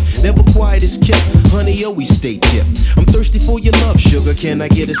 million step. Never quiet as kept, honey, always stay dipped. I'm thirsty for your love, sugar, can I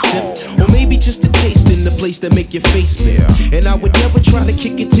get a sip? Or maybe just a taste in the place that make your face bare. And I would never try to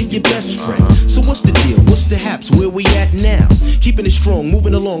kick it to your best friend. So what's the deal, what's the haps, where we at now? Keeping it strong,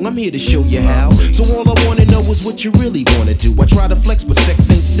 moving along, I'm here to show you how. So all I wanna know is what you really wanna do. I try to flex, but sex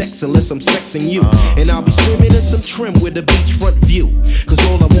ain't sex unless I'm sexing you. And I'll be swimming in some trim with a beachfront view. Cause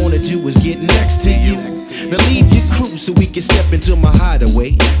all I wanna do is get next to you. Now leave your crew so we can step into my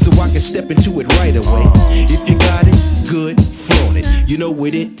hideaway, so I can step into it right away. If you got it, good, flaunt it. You know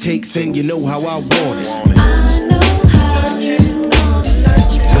what it takes and you know how I want it.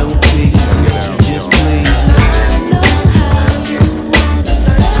 Don't tease me, just please me.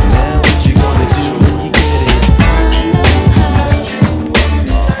 Now what you gonna do when you get it?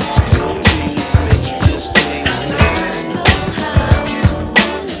 Don't tease me, just please me.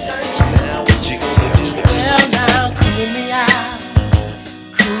 Now what you gonna do? Well, now cooling me out,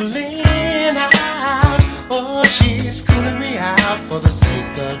 cooling out. Oh, she's cooling me out for the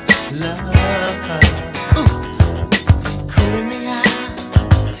sake of love. Ooh. Cooling me out,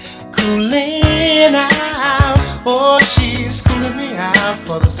 cooling out. Oh, she's cooling me out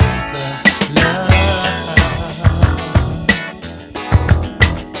for the sake of love.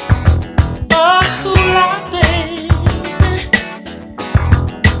 Oh, cool out, baby.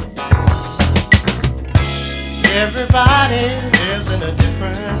 Everybody lives in a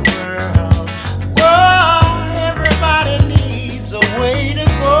different world. Whoa, everybody needs a way to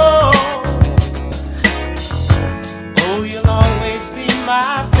go. Oh, you'll always be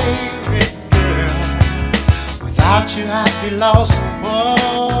my favorite girl. Without you, I'd be lost.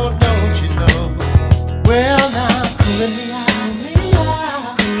 Oh, don't you know? Well, now cooling me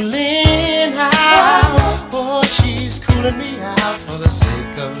out, cooling out. Oh, she's cooling me out for the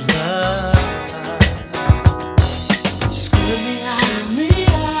sake of love.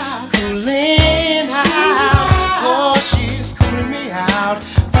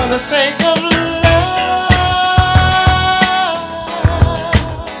 For the sake of love,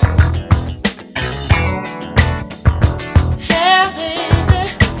 yeah, baby.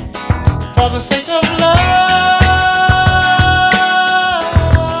 For the sake of love.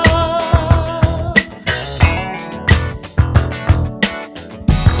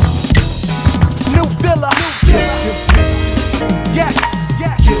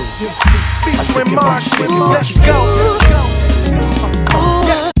 featuring Marsha. Let's go.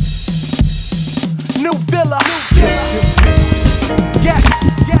 New Villa. Yes.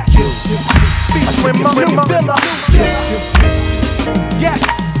 Featuring New Villa. Yes.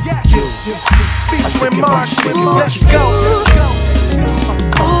 Featuring Marsha. Let's go.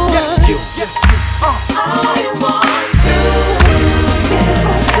 Yes. I want you.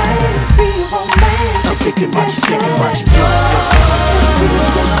 Be romantic. I'm thinking about you, thinking about you.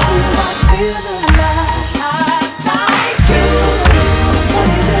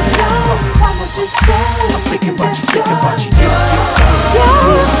 I'm thinking about you, thinking about you.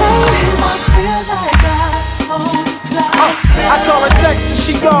 I call her Texas,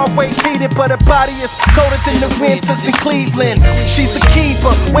 she always heated, but her body is colder than the winters in Cleveland. She's a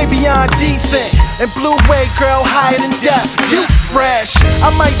keeper, way beyond decent. And blue way, girl, higher than death. You fresh, I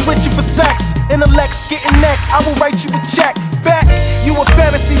might switch you for sex. Intellect's getting neck, I will write you a check. Back, you a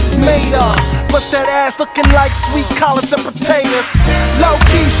fantasies is made up. Plus that ass looking like sweet collards and potatoes. Low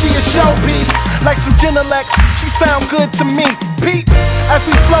key, she a showpiece, like some Genelex. She sound good to me. Peep, as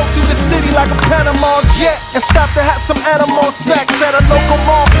we float through the city like a Panama jet, and stop to have some animal sex at a local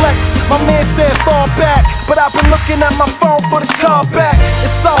mallplex. My man said fall back, but I've been looking at my phone for the call back.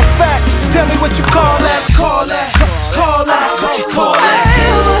 It's all facts. Tell me what you call that. Call that. Call that. What you call that?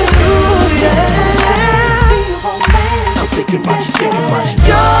 I'm thinking about you, thinking about you.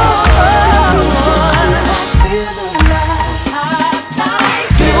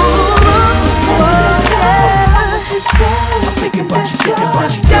 I'm thinking about you, thinking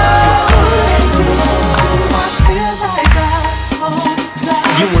about you.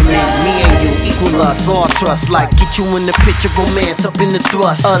 You and me and you equal us, all trust. Like get you in the picture, romance up in the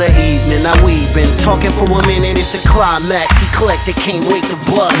thrust of the evening. Now we been talking for a minute, it's a climax. He collected, can't wait to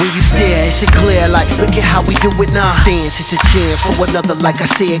bust. When you stare, it's a glare like, look at how we do it now. Dance, it's a chance for another, like I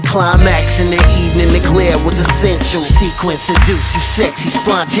said, climax in the evening. The glare was essential. Sequence, seduce you, sexy,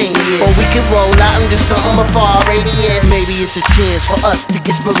 spontaneous. Or we can roll out and do something of far radius. Maybe it's a chance for us to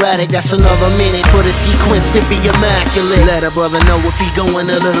get sporadic. That's another minute for the sequence to be immaculate. Let a brother know if he going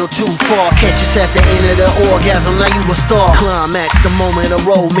a little too far. Catch us at the end of the orgasm, now you a star. Climax the moment of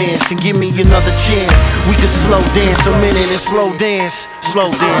romance and give me another chance. We can slow dance a minute and slow dance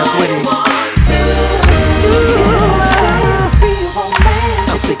with it.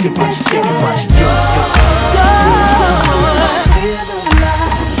 I'm thinking about you, thinking about you.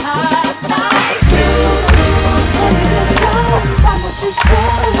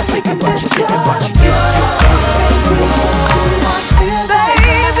 I'm thinking about you, thinking about you.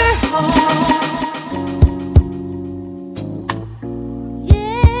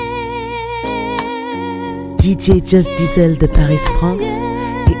 DJ Just Diesel de Paris, France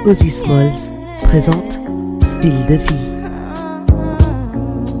et Ozzy Smalls présentent Style de vie.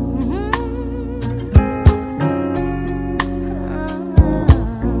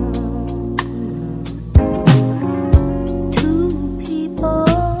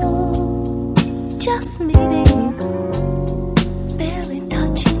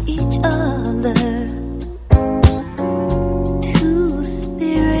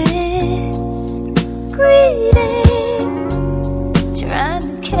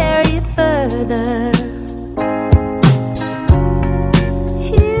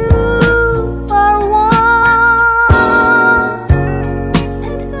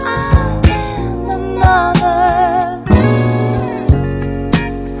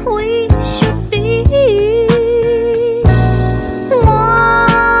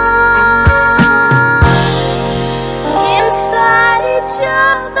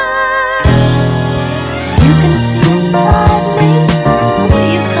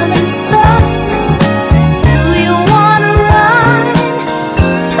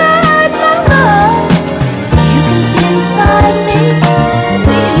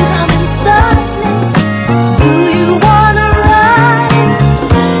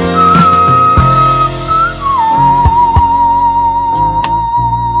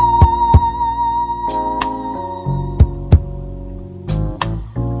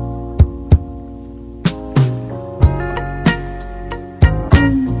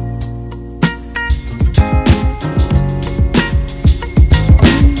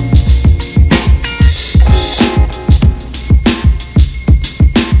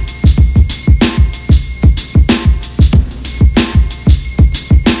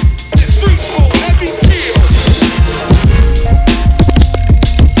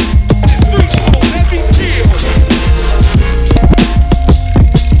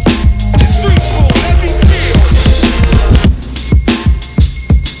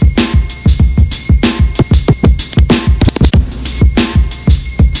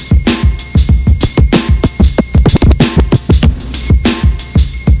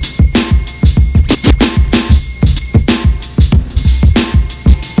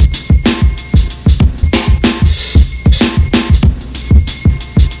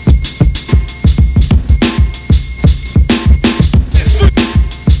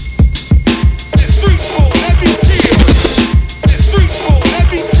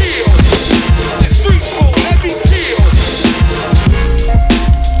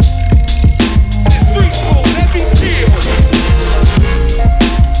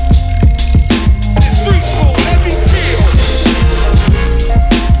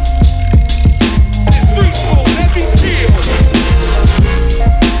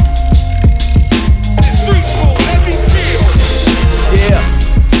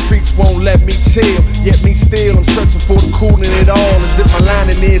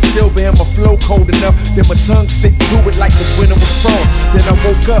 near silver and my flow cold enough. Then my tongue stick to it like the winter was frost. Then I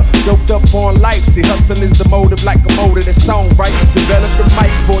woke up, doped up on life. See, hustle is the motive like a motor that's song, right? Develop the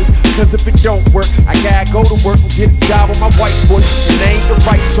mic voice, cause if it don't work, I gotta go to work and get a job with my white voice. And they ain't the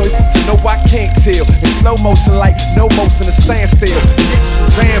right choice, so no, I can't chill. In slow motion like no motion, a standstill. The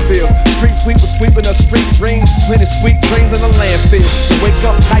Zanvilles, street sweeper sweeping up street dreams. Plenty sweet dreams in the landfill. To wake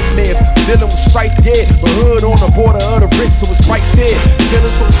up nightmares, dealing with strife, yeah. But hood on the border of the rich, so it's right there.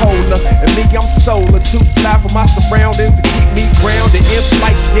 Ceilings for polar, and me, I'm solar. Too fly for my surroundings to keep me grounded in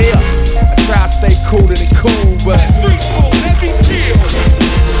flight, yeah. I try to stay cooler than cool, but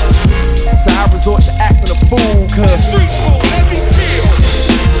so I resort to acting a fool, cause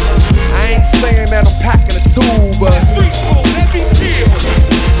I ain't saying that I'm packing a tool, but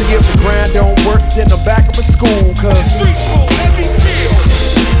see if the grind don't work, then I'm back up at school, cause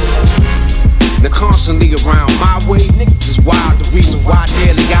They're constantly around my way, niggas is wild. The reason why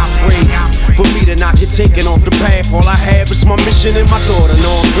daily I pray for me to not get taken off the path. All I have is my mission and my daughter, know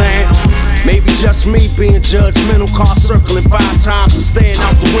what I'm saying? Maybe just me being judgmental, car circling 5 times and staring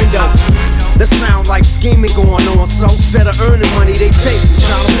out the window. That sound like scheming going on, so instead of earning money, they take you,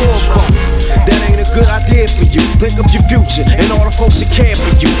 trying to war for. That ain't a good idea for you. Think of your future and all the folks that care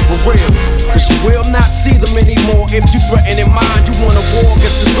for you, for real. Cause you will not see them anymore if you threaten in mind. You want a war,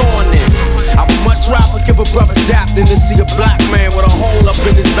 guess it's on then. I would much rather give a brother dap than to see a black man with a hole up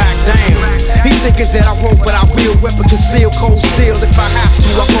in his back, damn. He thinking that I won't, but I will. Weapon conceal, cold steel. If I have to,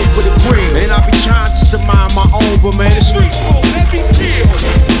 I go for the grill. And I be trying just to mind my own, but man, it's street for every deal.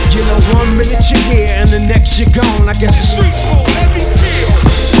 You know, 1 minute you're here and the next you're gone. I guess it's street for every deal.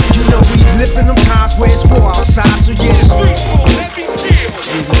 You know we live in them times where it's war outside, so yeah, it's street for every deal.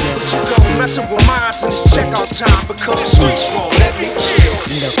 But you go messing with minds and it's checkout time because the streets won't let me chill.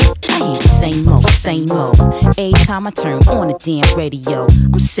 I hear the same old. Every time I turn on the damn radio,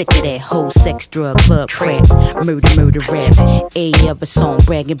 I'm sick of that whole sex, drug, club crap. Murder, rap. Every other song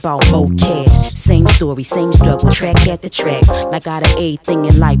bragging about more cash. Same story, same struggle, track after track. Like out of everything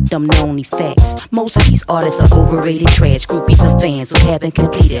in life, them the only facts. Most of these artists are overrated trash. Groupies of fans who haven't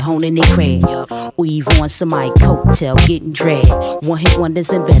completed, honing their craft. Weave on somebody coattail, getting dragged. One-hit wonders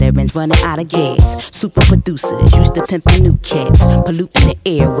and veterans running out of gas. Super producers used to pimping new cats, polluting the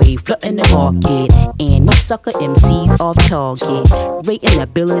airwave, flooding the market, and these sucker MCs off target. Rating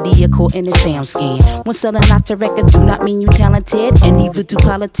ability according to sound scan. When selling out to record do not mean you talented, and neither do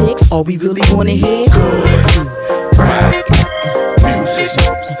politics. All we really wanna hear good rap music.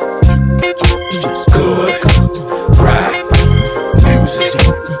 Good rap music.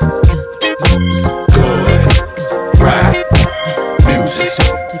 Good rap music. Good rap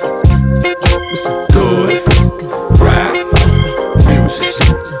music.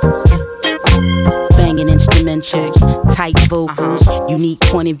 Banging instrumentals, tight vocals, unique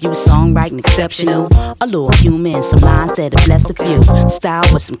point of view, songwriting exceptional. A little human, some lines that have blessed a few. Style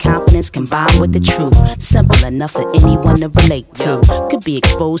with some confidence combined with the truth. Simple enough for anyone to relate to. Could be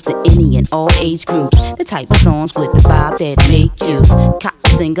exposed to any and all age groups. The type of songs with the vibe that make you cop the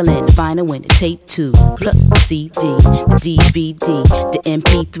single and the vinyl when the tape too. Plus the CD, the DVD, the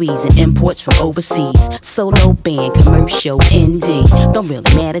MP3s and imports from overseas. Solo band, commercial, indie. Don't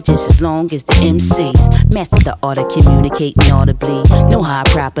really matter just as long as the MCs master the art of communicating audibly. Know how I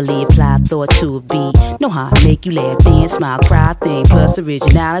properly apply thought to a beat. Know how I make you laugh, dance, smile, cry, think. Plus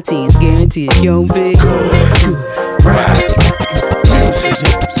originality is guaranteed. You don't be good rap music.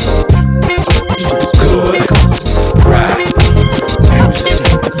 Good rap music.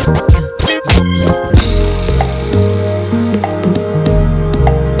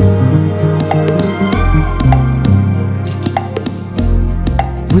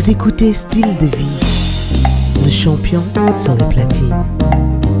 Vous écoutez Style de vie, le champion sur les platines.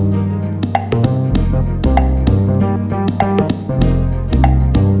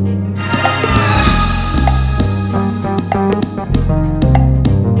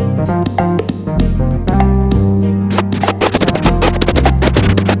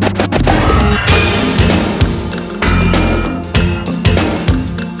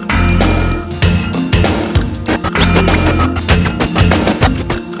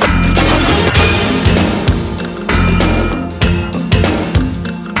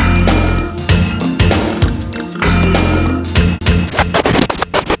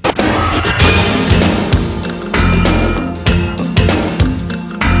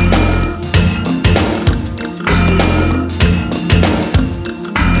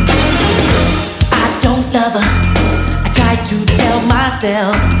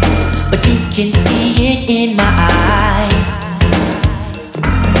 But you can see it in my eyes.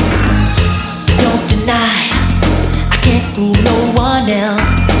 So don't deny, I can't fool no one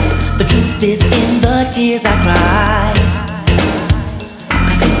else. The truth is in the tears I cry.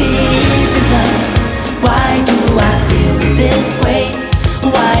 Cause if it isn't love, why do I feel this way?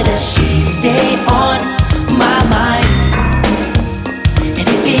 Why does she stay on my mind? And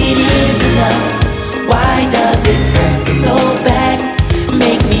if it isn't love, why does it hurt so bad?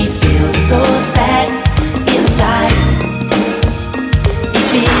 Make me feel so sad inside. If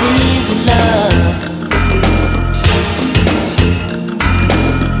it isn't love,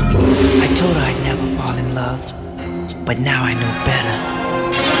 I told her I'd never fall in love, but now I know better.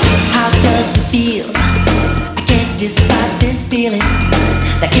 How does it feel? I can't describe this feeling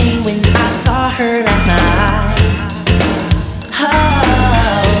that came when I saw her last night.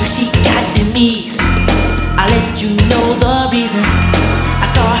 Oh, she got to me. I'll let you know the reason. I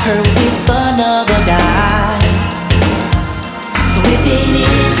saw her with another guy. So if it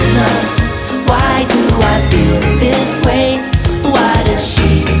isn't love, why do I feel this way? Why does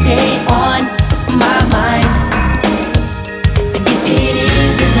she stay on my mind? And if it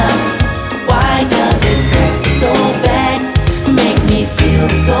isn't love, why does it hurt so bad? Make me feel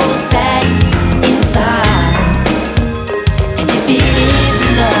so sad inside. And if it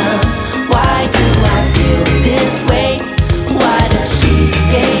isn't love, why do I feel this way? Why does she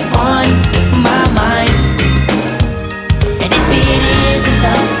stay on my mind? And if it isn't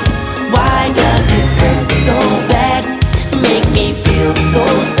love, why does it hurt so bad? Make me feel so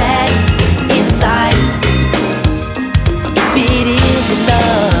sad inside. If it isn't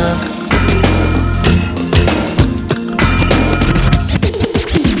love.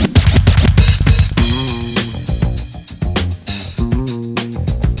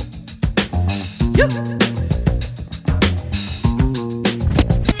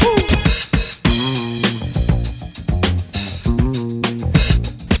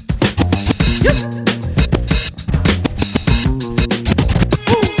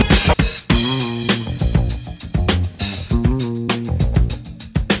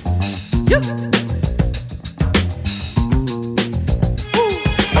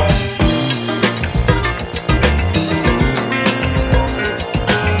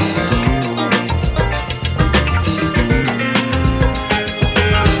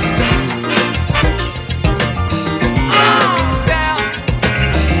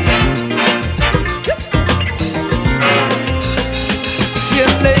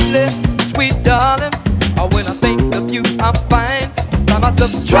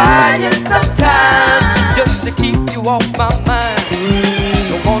 Trying sometimes just to keep you off my mind.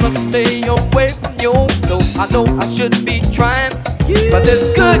 Don't wanna stay away from you, though I know I should be trying. But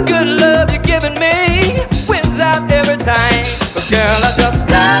this good love you're giving me wins out every time. 'Cause girl, I just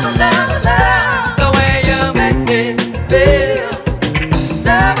love the way you make me feel.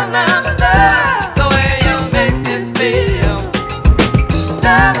 Love the way you make me feel.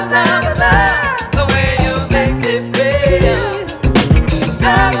 Love the way you make me feel.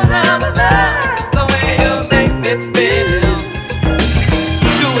 The way you make me feel.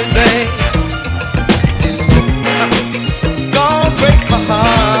 Do it, babe. Don't break my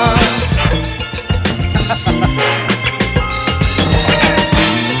heart.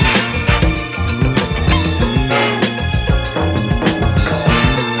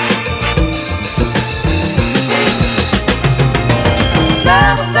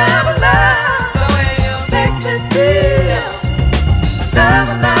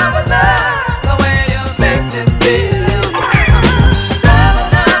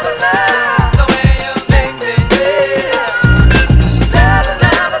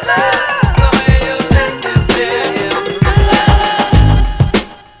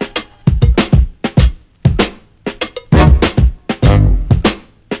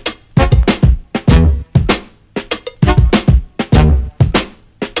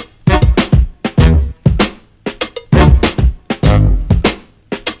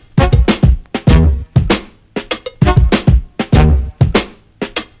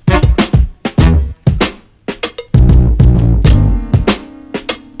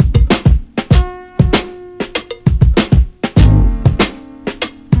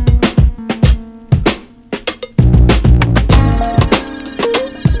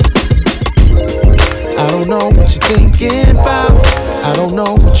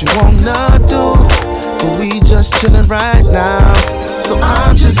 chillin' right now. So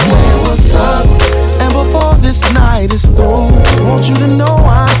I'm just saying what's up. And before this night is through, I want you to know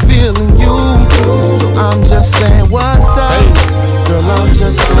I'm feeling you. So I'm just saying what's up. Girl, I'm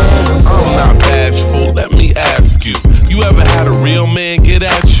just saying what's up. I'm not bashful, let me ask you. You ever had a real man get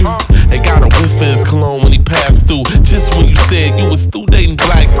at you? And got a whiff of his cologne when he passed through? Just when you said you was through dating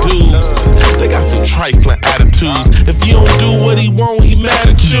black dudes. They got some trifling attitude. attitudes. If you don't do what he want, he mad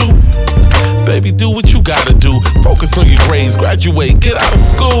at you. Baby, do what you gotta do. Focus on your grades, graduate, get out of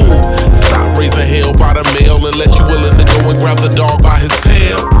school. Stop raising hell by the mail unless you're willing to go and grab the dog by his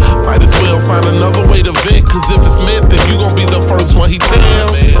tail. Might as well find another way to vent, cause if it's meant, then you gon' be the first one he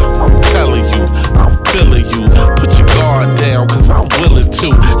tells. I'm telling you, I'm feeling you. Put your guard down, cause I'm willing to.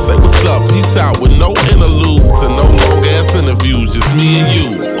 Say what's up, peace out, with no interludes and no long ass interviews, just me and you.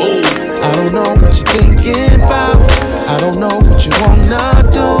 Ooh. I don't know what you're thinking about, I don't know what you wanna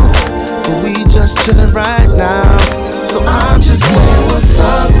do, but we just chillin' right now. So I'm just saying what's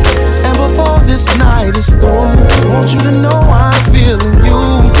up, and before this night is through, I want you to know I'm feeling you.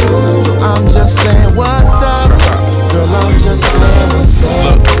 So I'm just saying what's up, girl, I'm just saying what's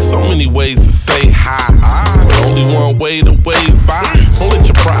up. Look, so many ways to say hi, but only one way to wave by. Don't let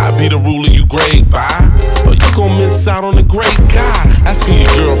your pride be the ruler you grade by, or you gon' miss out on a great guy. Asking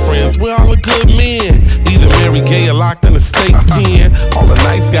your girlfriends where all the good men, either married, gay, or locked in a state pen. All the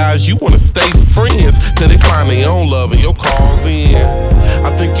nice guys, you wanna stay friends till they find their own love and your call's in. I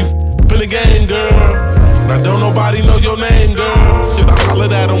think you in the game, girl. Now don't nobody know your name, girl. Should've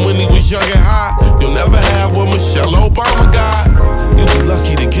hollered at him when he was young and hot. You'll never have what Michelle Obama got. You was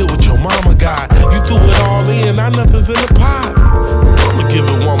lucky to get what your mama got. You threw it all in, now nothing's in the pot. I'ma give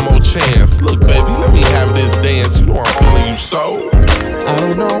it one more chance. Look, baby, let me have this dance. You know I'm feeling you so. I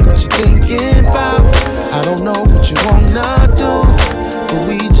don't know what you're thinking about, I don't know what you wanna do, but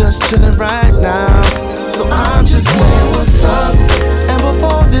we just chillin' right now. So I'm just saying what's up, and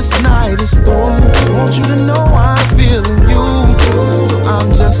before this night is through, I want you to know I'm feeling you. So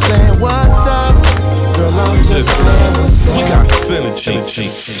I'm just saying what's up, girl, I'm just saying what's up. We got synergy.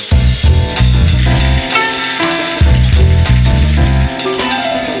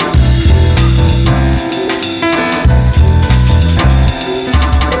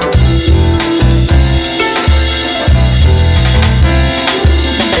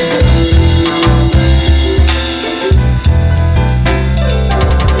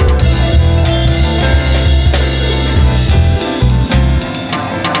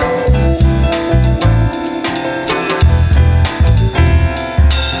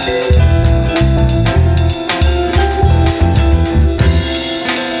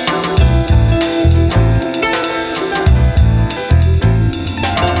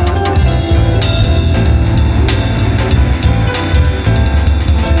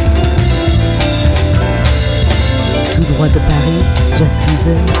 De Paris, Just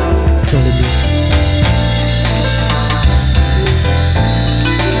Diesel sur le mix.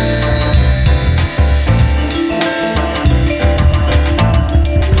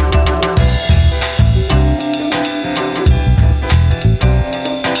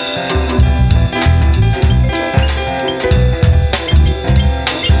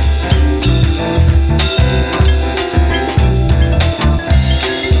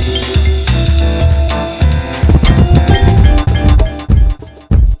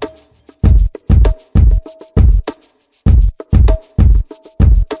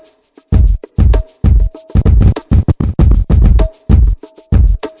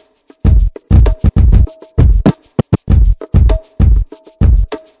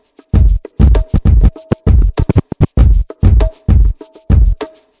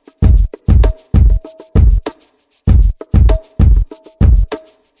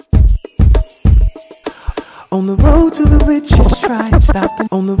 On the road to the riches, try and stop and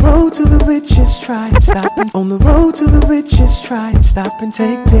on the road to the riches, try and stop and on the road to the riches, try and stop and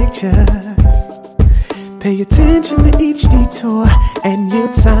take pictures. Pay attention to each detour and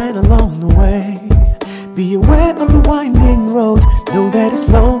you'll sign along the way. Be aware of the winding roads, know that as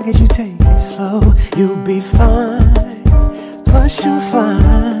long as you take it slow, you'll be fine. Plus you'll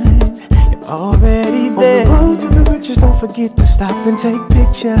find you're already there. On the road to the riches, don't forget to stop and take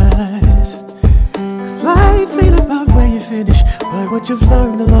pictures. Cause life ain't about where you finish, but what you've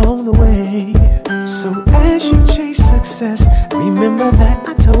learned along the way. So as you chase success, remember that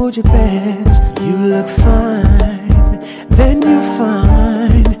I told you best. You look fine, then you'll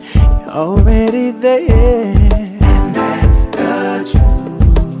find you're already there. And that's the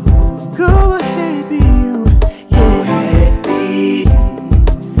truth. Go ahead, be you. Yeah. Go ahead, be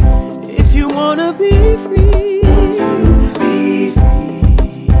you. If you wanna be free, want to be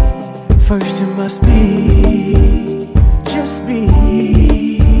free, first you must be, just be.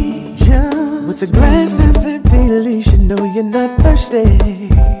 Just with the glass half empty, at least you know you're not thirsty.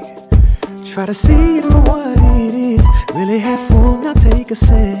 Try to see it for what it is. Really have full, now take a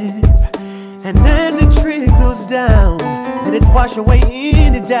sip. And as it trickles down, let it wash away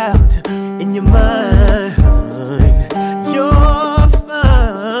any doubt in your mind. You're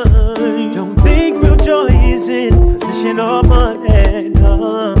fine. Don't think real joy is in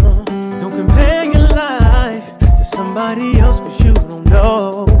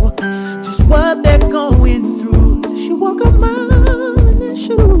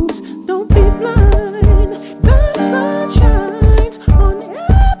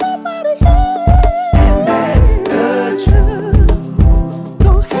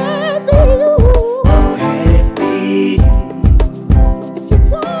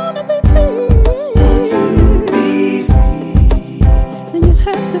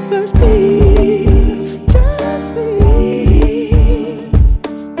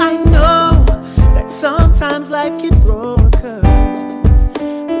life can throw a curve,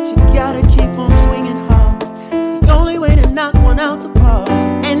 but you gotta keep on swinging hard. It's the only way to knock one out the park.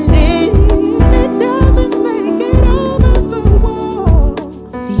 And if it doesn't make it over the wall,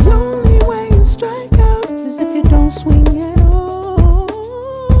 the only way you strike out is if you don't swing at all.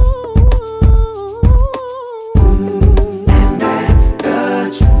 And that's the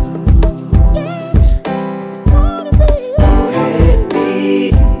truth. Yeah, wanna be oh, hate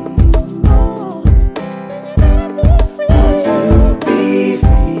me. Oh, want to be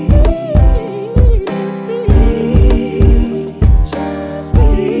free. Just be.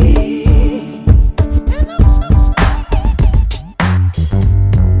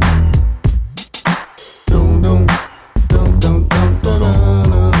 Dum dum dum dum dum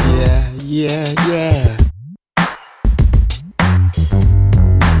dum. Yeah, yeah, yeah.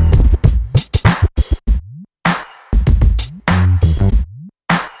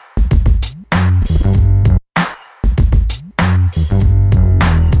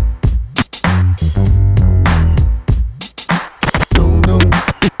 Dum dum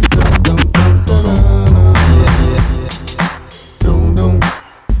dum dum dum dum. Yeah, yeah, yeah. Dum dum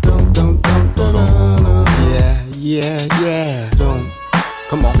dum dum dum dum. Yeah, yeah, yeah. Dum.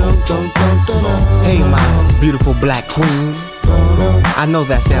 Come on. Dum dum dum dum. Hey, my beautiful black queen. I know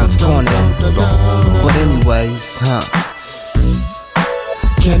that sounds corny, but anyways,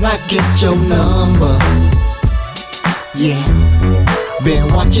 Can I get your number? Yeah,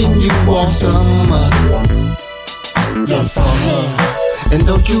 been watching you all summer. Yes, I have. And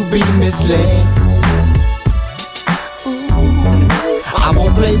don't you be misled. I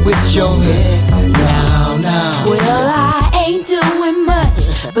won't play with your head. Now. Well, I ain't doing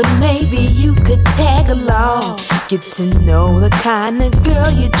much, but maybe you could tag along. Get to know the kind of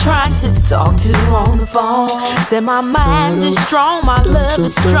girl you're trying to talk to on the phone. Say my mind is strong, my love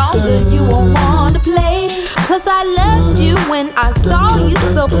is stronger, you won't want to play. Plus I loved you when I saw you,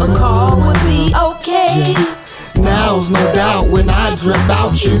 so a call would be okay. Now's no doubt when I dream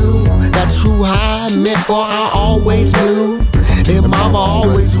about you. That true high meant for I always knew. And mama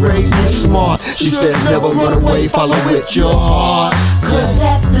always raised me smart. She said never run away, follow with your heart. Cause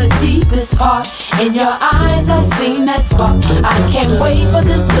that's the deepest part. In your eyes I seen that spark. I can't wait for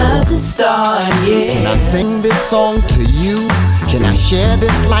this love to start, yeah. Can I sing this song to you? Can I share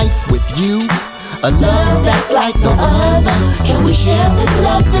this life with you? A love that's like no other. Can we share this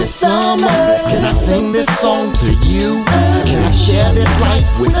love this summer? Can I sing this song to you? Can I share this life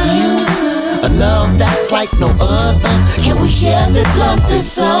with you? A love that's like no other. Can we share this love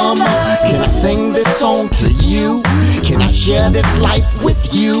this summer? Can I sing this song to you? Can I share this life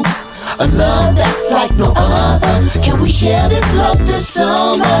with you? A love that's like no other. Can we share this love this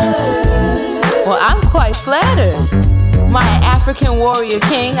summer? Well, I'm quite flattered. My African warrior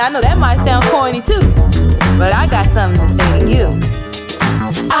king, I know that might sound corny too, but I got something to say to you.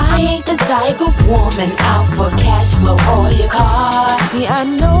 I ain't the type of woman out for cash flow or your car. See, I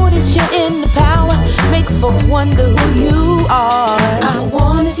notice you're in the power, makes for wonder who you are. I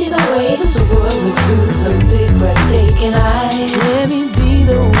wanna see the way this world looks through the big breathtaking eyes. Let me be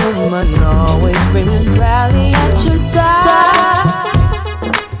the woman always bringing rally at your side.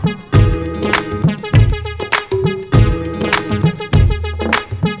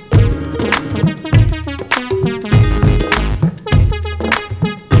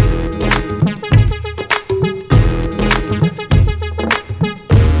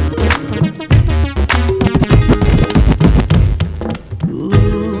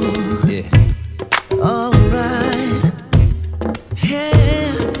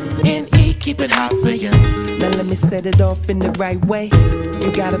 Set it off in the right way.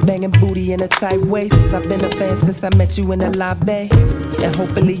 You got a banging booty and a tight waist. I've been a fan since I met you in the lobby, and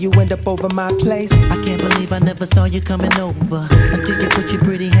hopefully you end up over my place. I can't believe I never saw you coming over until you put your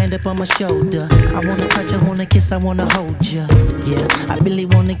pretty hand up on my shoulder. I wanna touch, I wanna kiss, I wanna hold you. Yeah, I really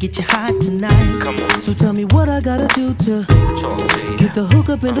wanna get you hot tonight. Come on. So tell me what I gotta do to get the hook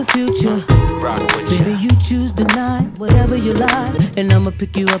up in the future. Baby, you choose tonight, whatever you like, and I'ma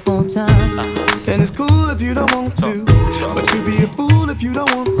pick you up on time. And it's cool if you don't want to, but you be a fool if you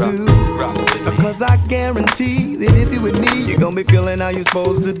don't want to. Cause I guarantee that if you with me, you're gonna be feeling how you're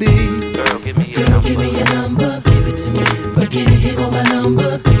supposed to be. Girl, give me your number. Give me your number, give it to me. Forget it, here go my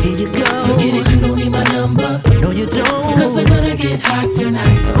number. Here you go. Forget it, you don't need my number. No, you don't. Cause we're gonna get hot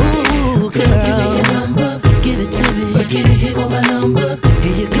tonight. Ooh, girl, give me your number, give it to me. Forget it, here go my number.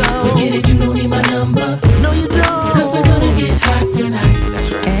 Here you go. Forget it, you don't need my number. No, you don't. Cause we're gonna get hot tonight.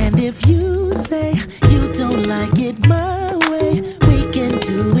 That's right. And if you say you don't like it my way, we can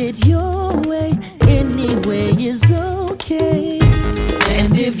do it your way. Any way is okay.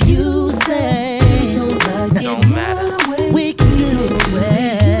 And if you say you don't like it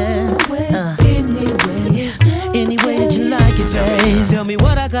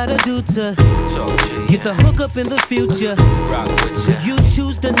computer. Get the hookup in the future. You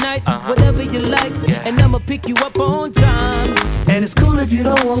choose the night, whatever you like, and I'ma pick you up on time. And it's cool if you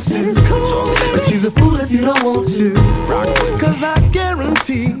don't want to, it's cool, but you's a fool if you don't want to. Cause I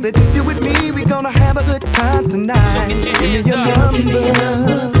guarantee that if you're with me, we gonna have a good time tonight. Give me your number, give me your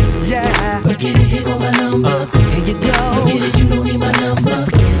number. Yeah, forget it, here go my number. Here you go. Forget it, you don't need my number. I said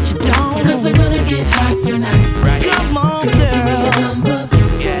forget it, you don't. Cause we're gonna get hot tonight. Come on, girl. Give me your number.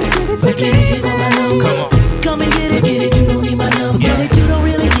 Forget it, here go my number. Come and get it. Forget it, you don't need my number. Forget it, you don't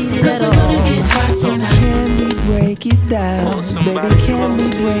really need it at all. Cause we're gonna get hot tonight. Can we break it down? Baby, can we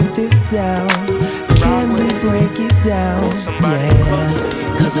break this down? Can we break it down? Yeah.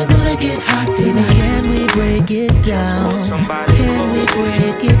 Cause we're gonna get hot tonight. Can we break it down? Can we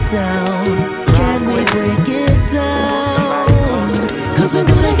break it down? Can we break it down? Cause we're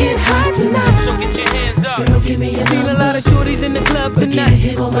gonna get hot tonight. So get your hands up. Girl, give me your Seen number. a lot of shorties in the club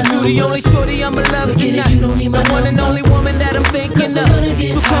tonight, but you the only shorty I'ma love tonight. The one and only woman that I'm thinking of.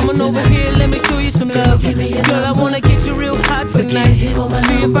 So come on over here, let me show you some love. Girl, I wanna get you real hot tonight. See if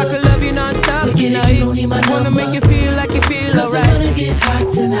I can love you non-stop tonight. Wanna make you feel like you feel Cause we're alright. gonna get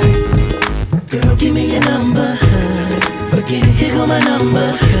hot tonight. Girl, give me your number. Forget it, here go my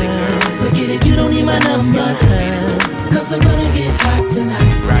number. Forget it, you don't need my number. Cause we're gonna get hot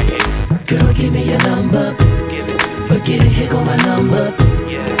tonight. Right here. Girl, give me your number. Give it to me. Forget it, here go my number.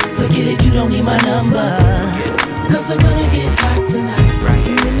 Yeah. Forget it, you don't need my number. Cause we're gonna get hot tonight. Right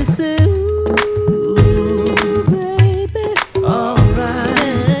here. Let me say, ooh, baby,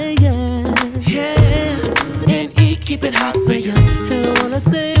 alright, Yeah. And E, keep it hot for you. I wanna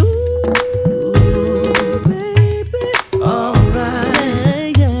say, ooh, baby,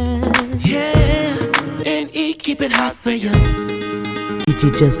 alright, Yeah. And E, keep it hot for you.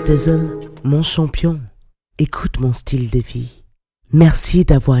 DJ Just Dizzle, mon champion, écoute mon style de vie. Merci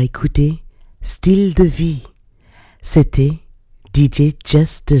d'avoir écouté Style de vie. C'était DJ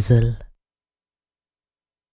Just Dizzle.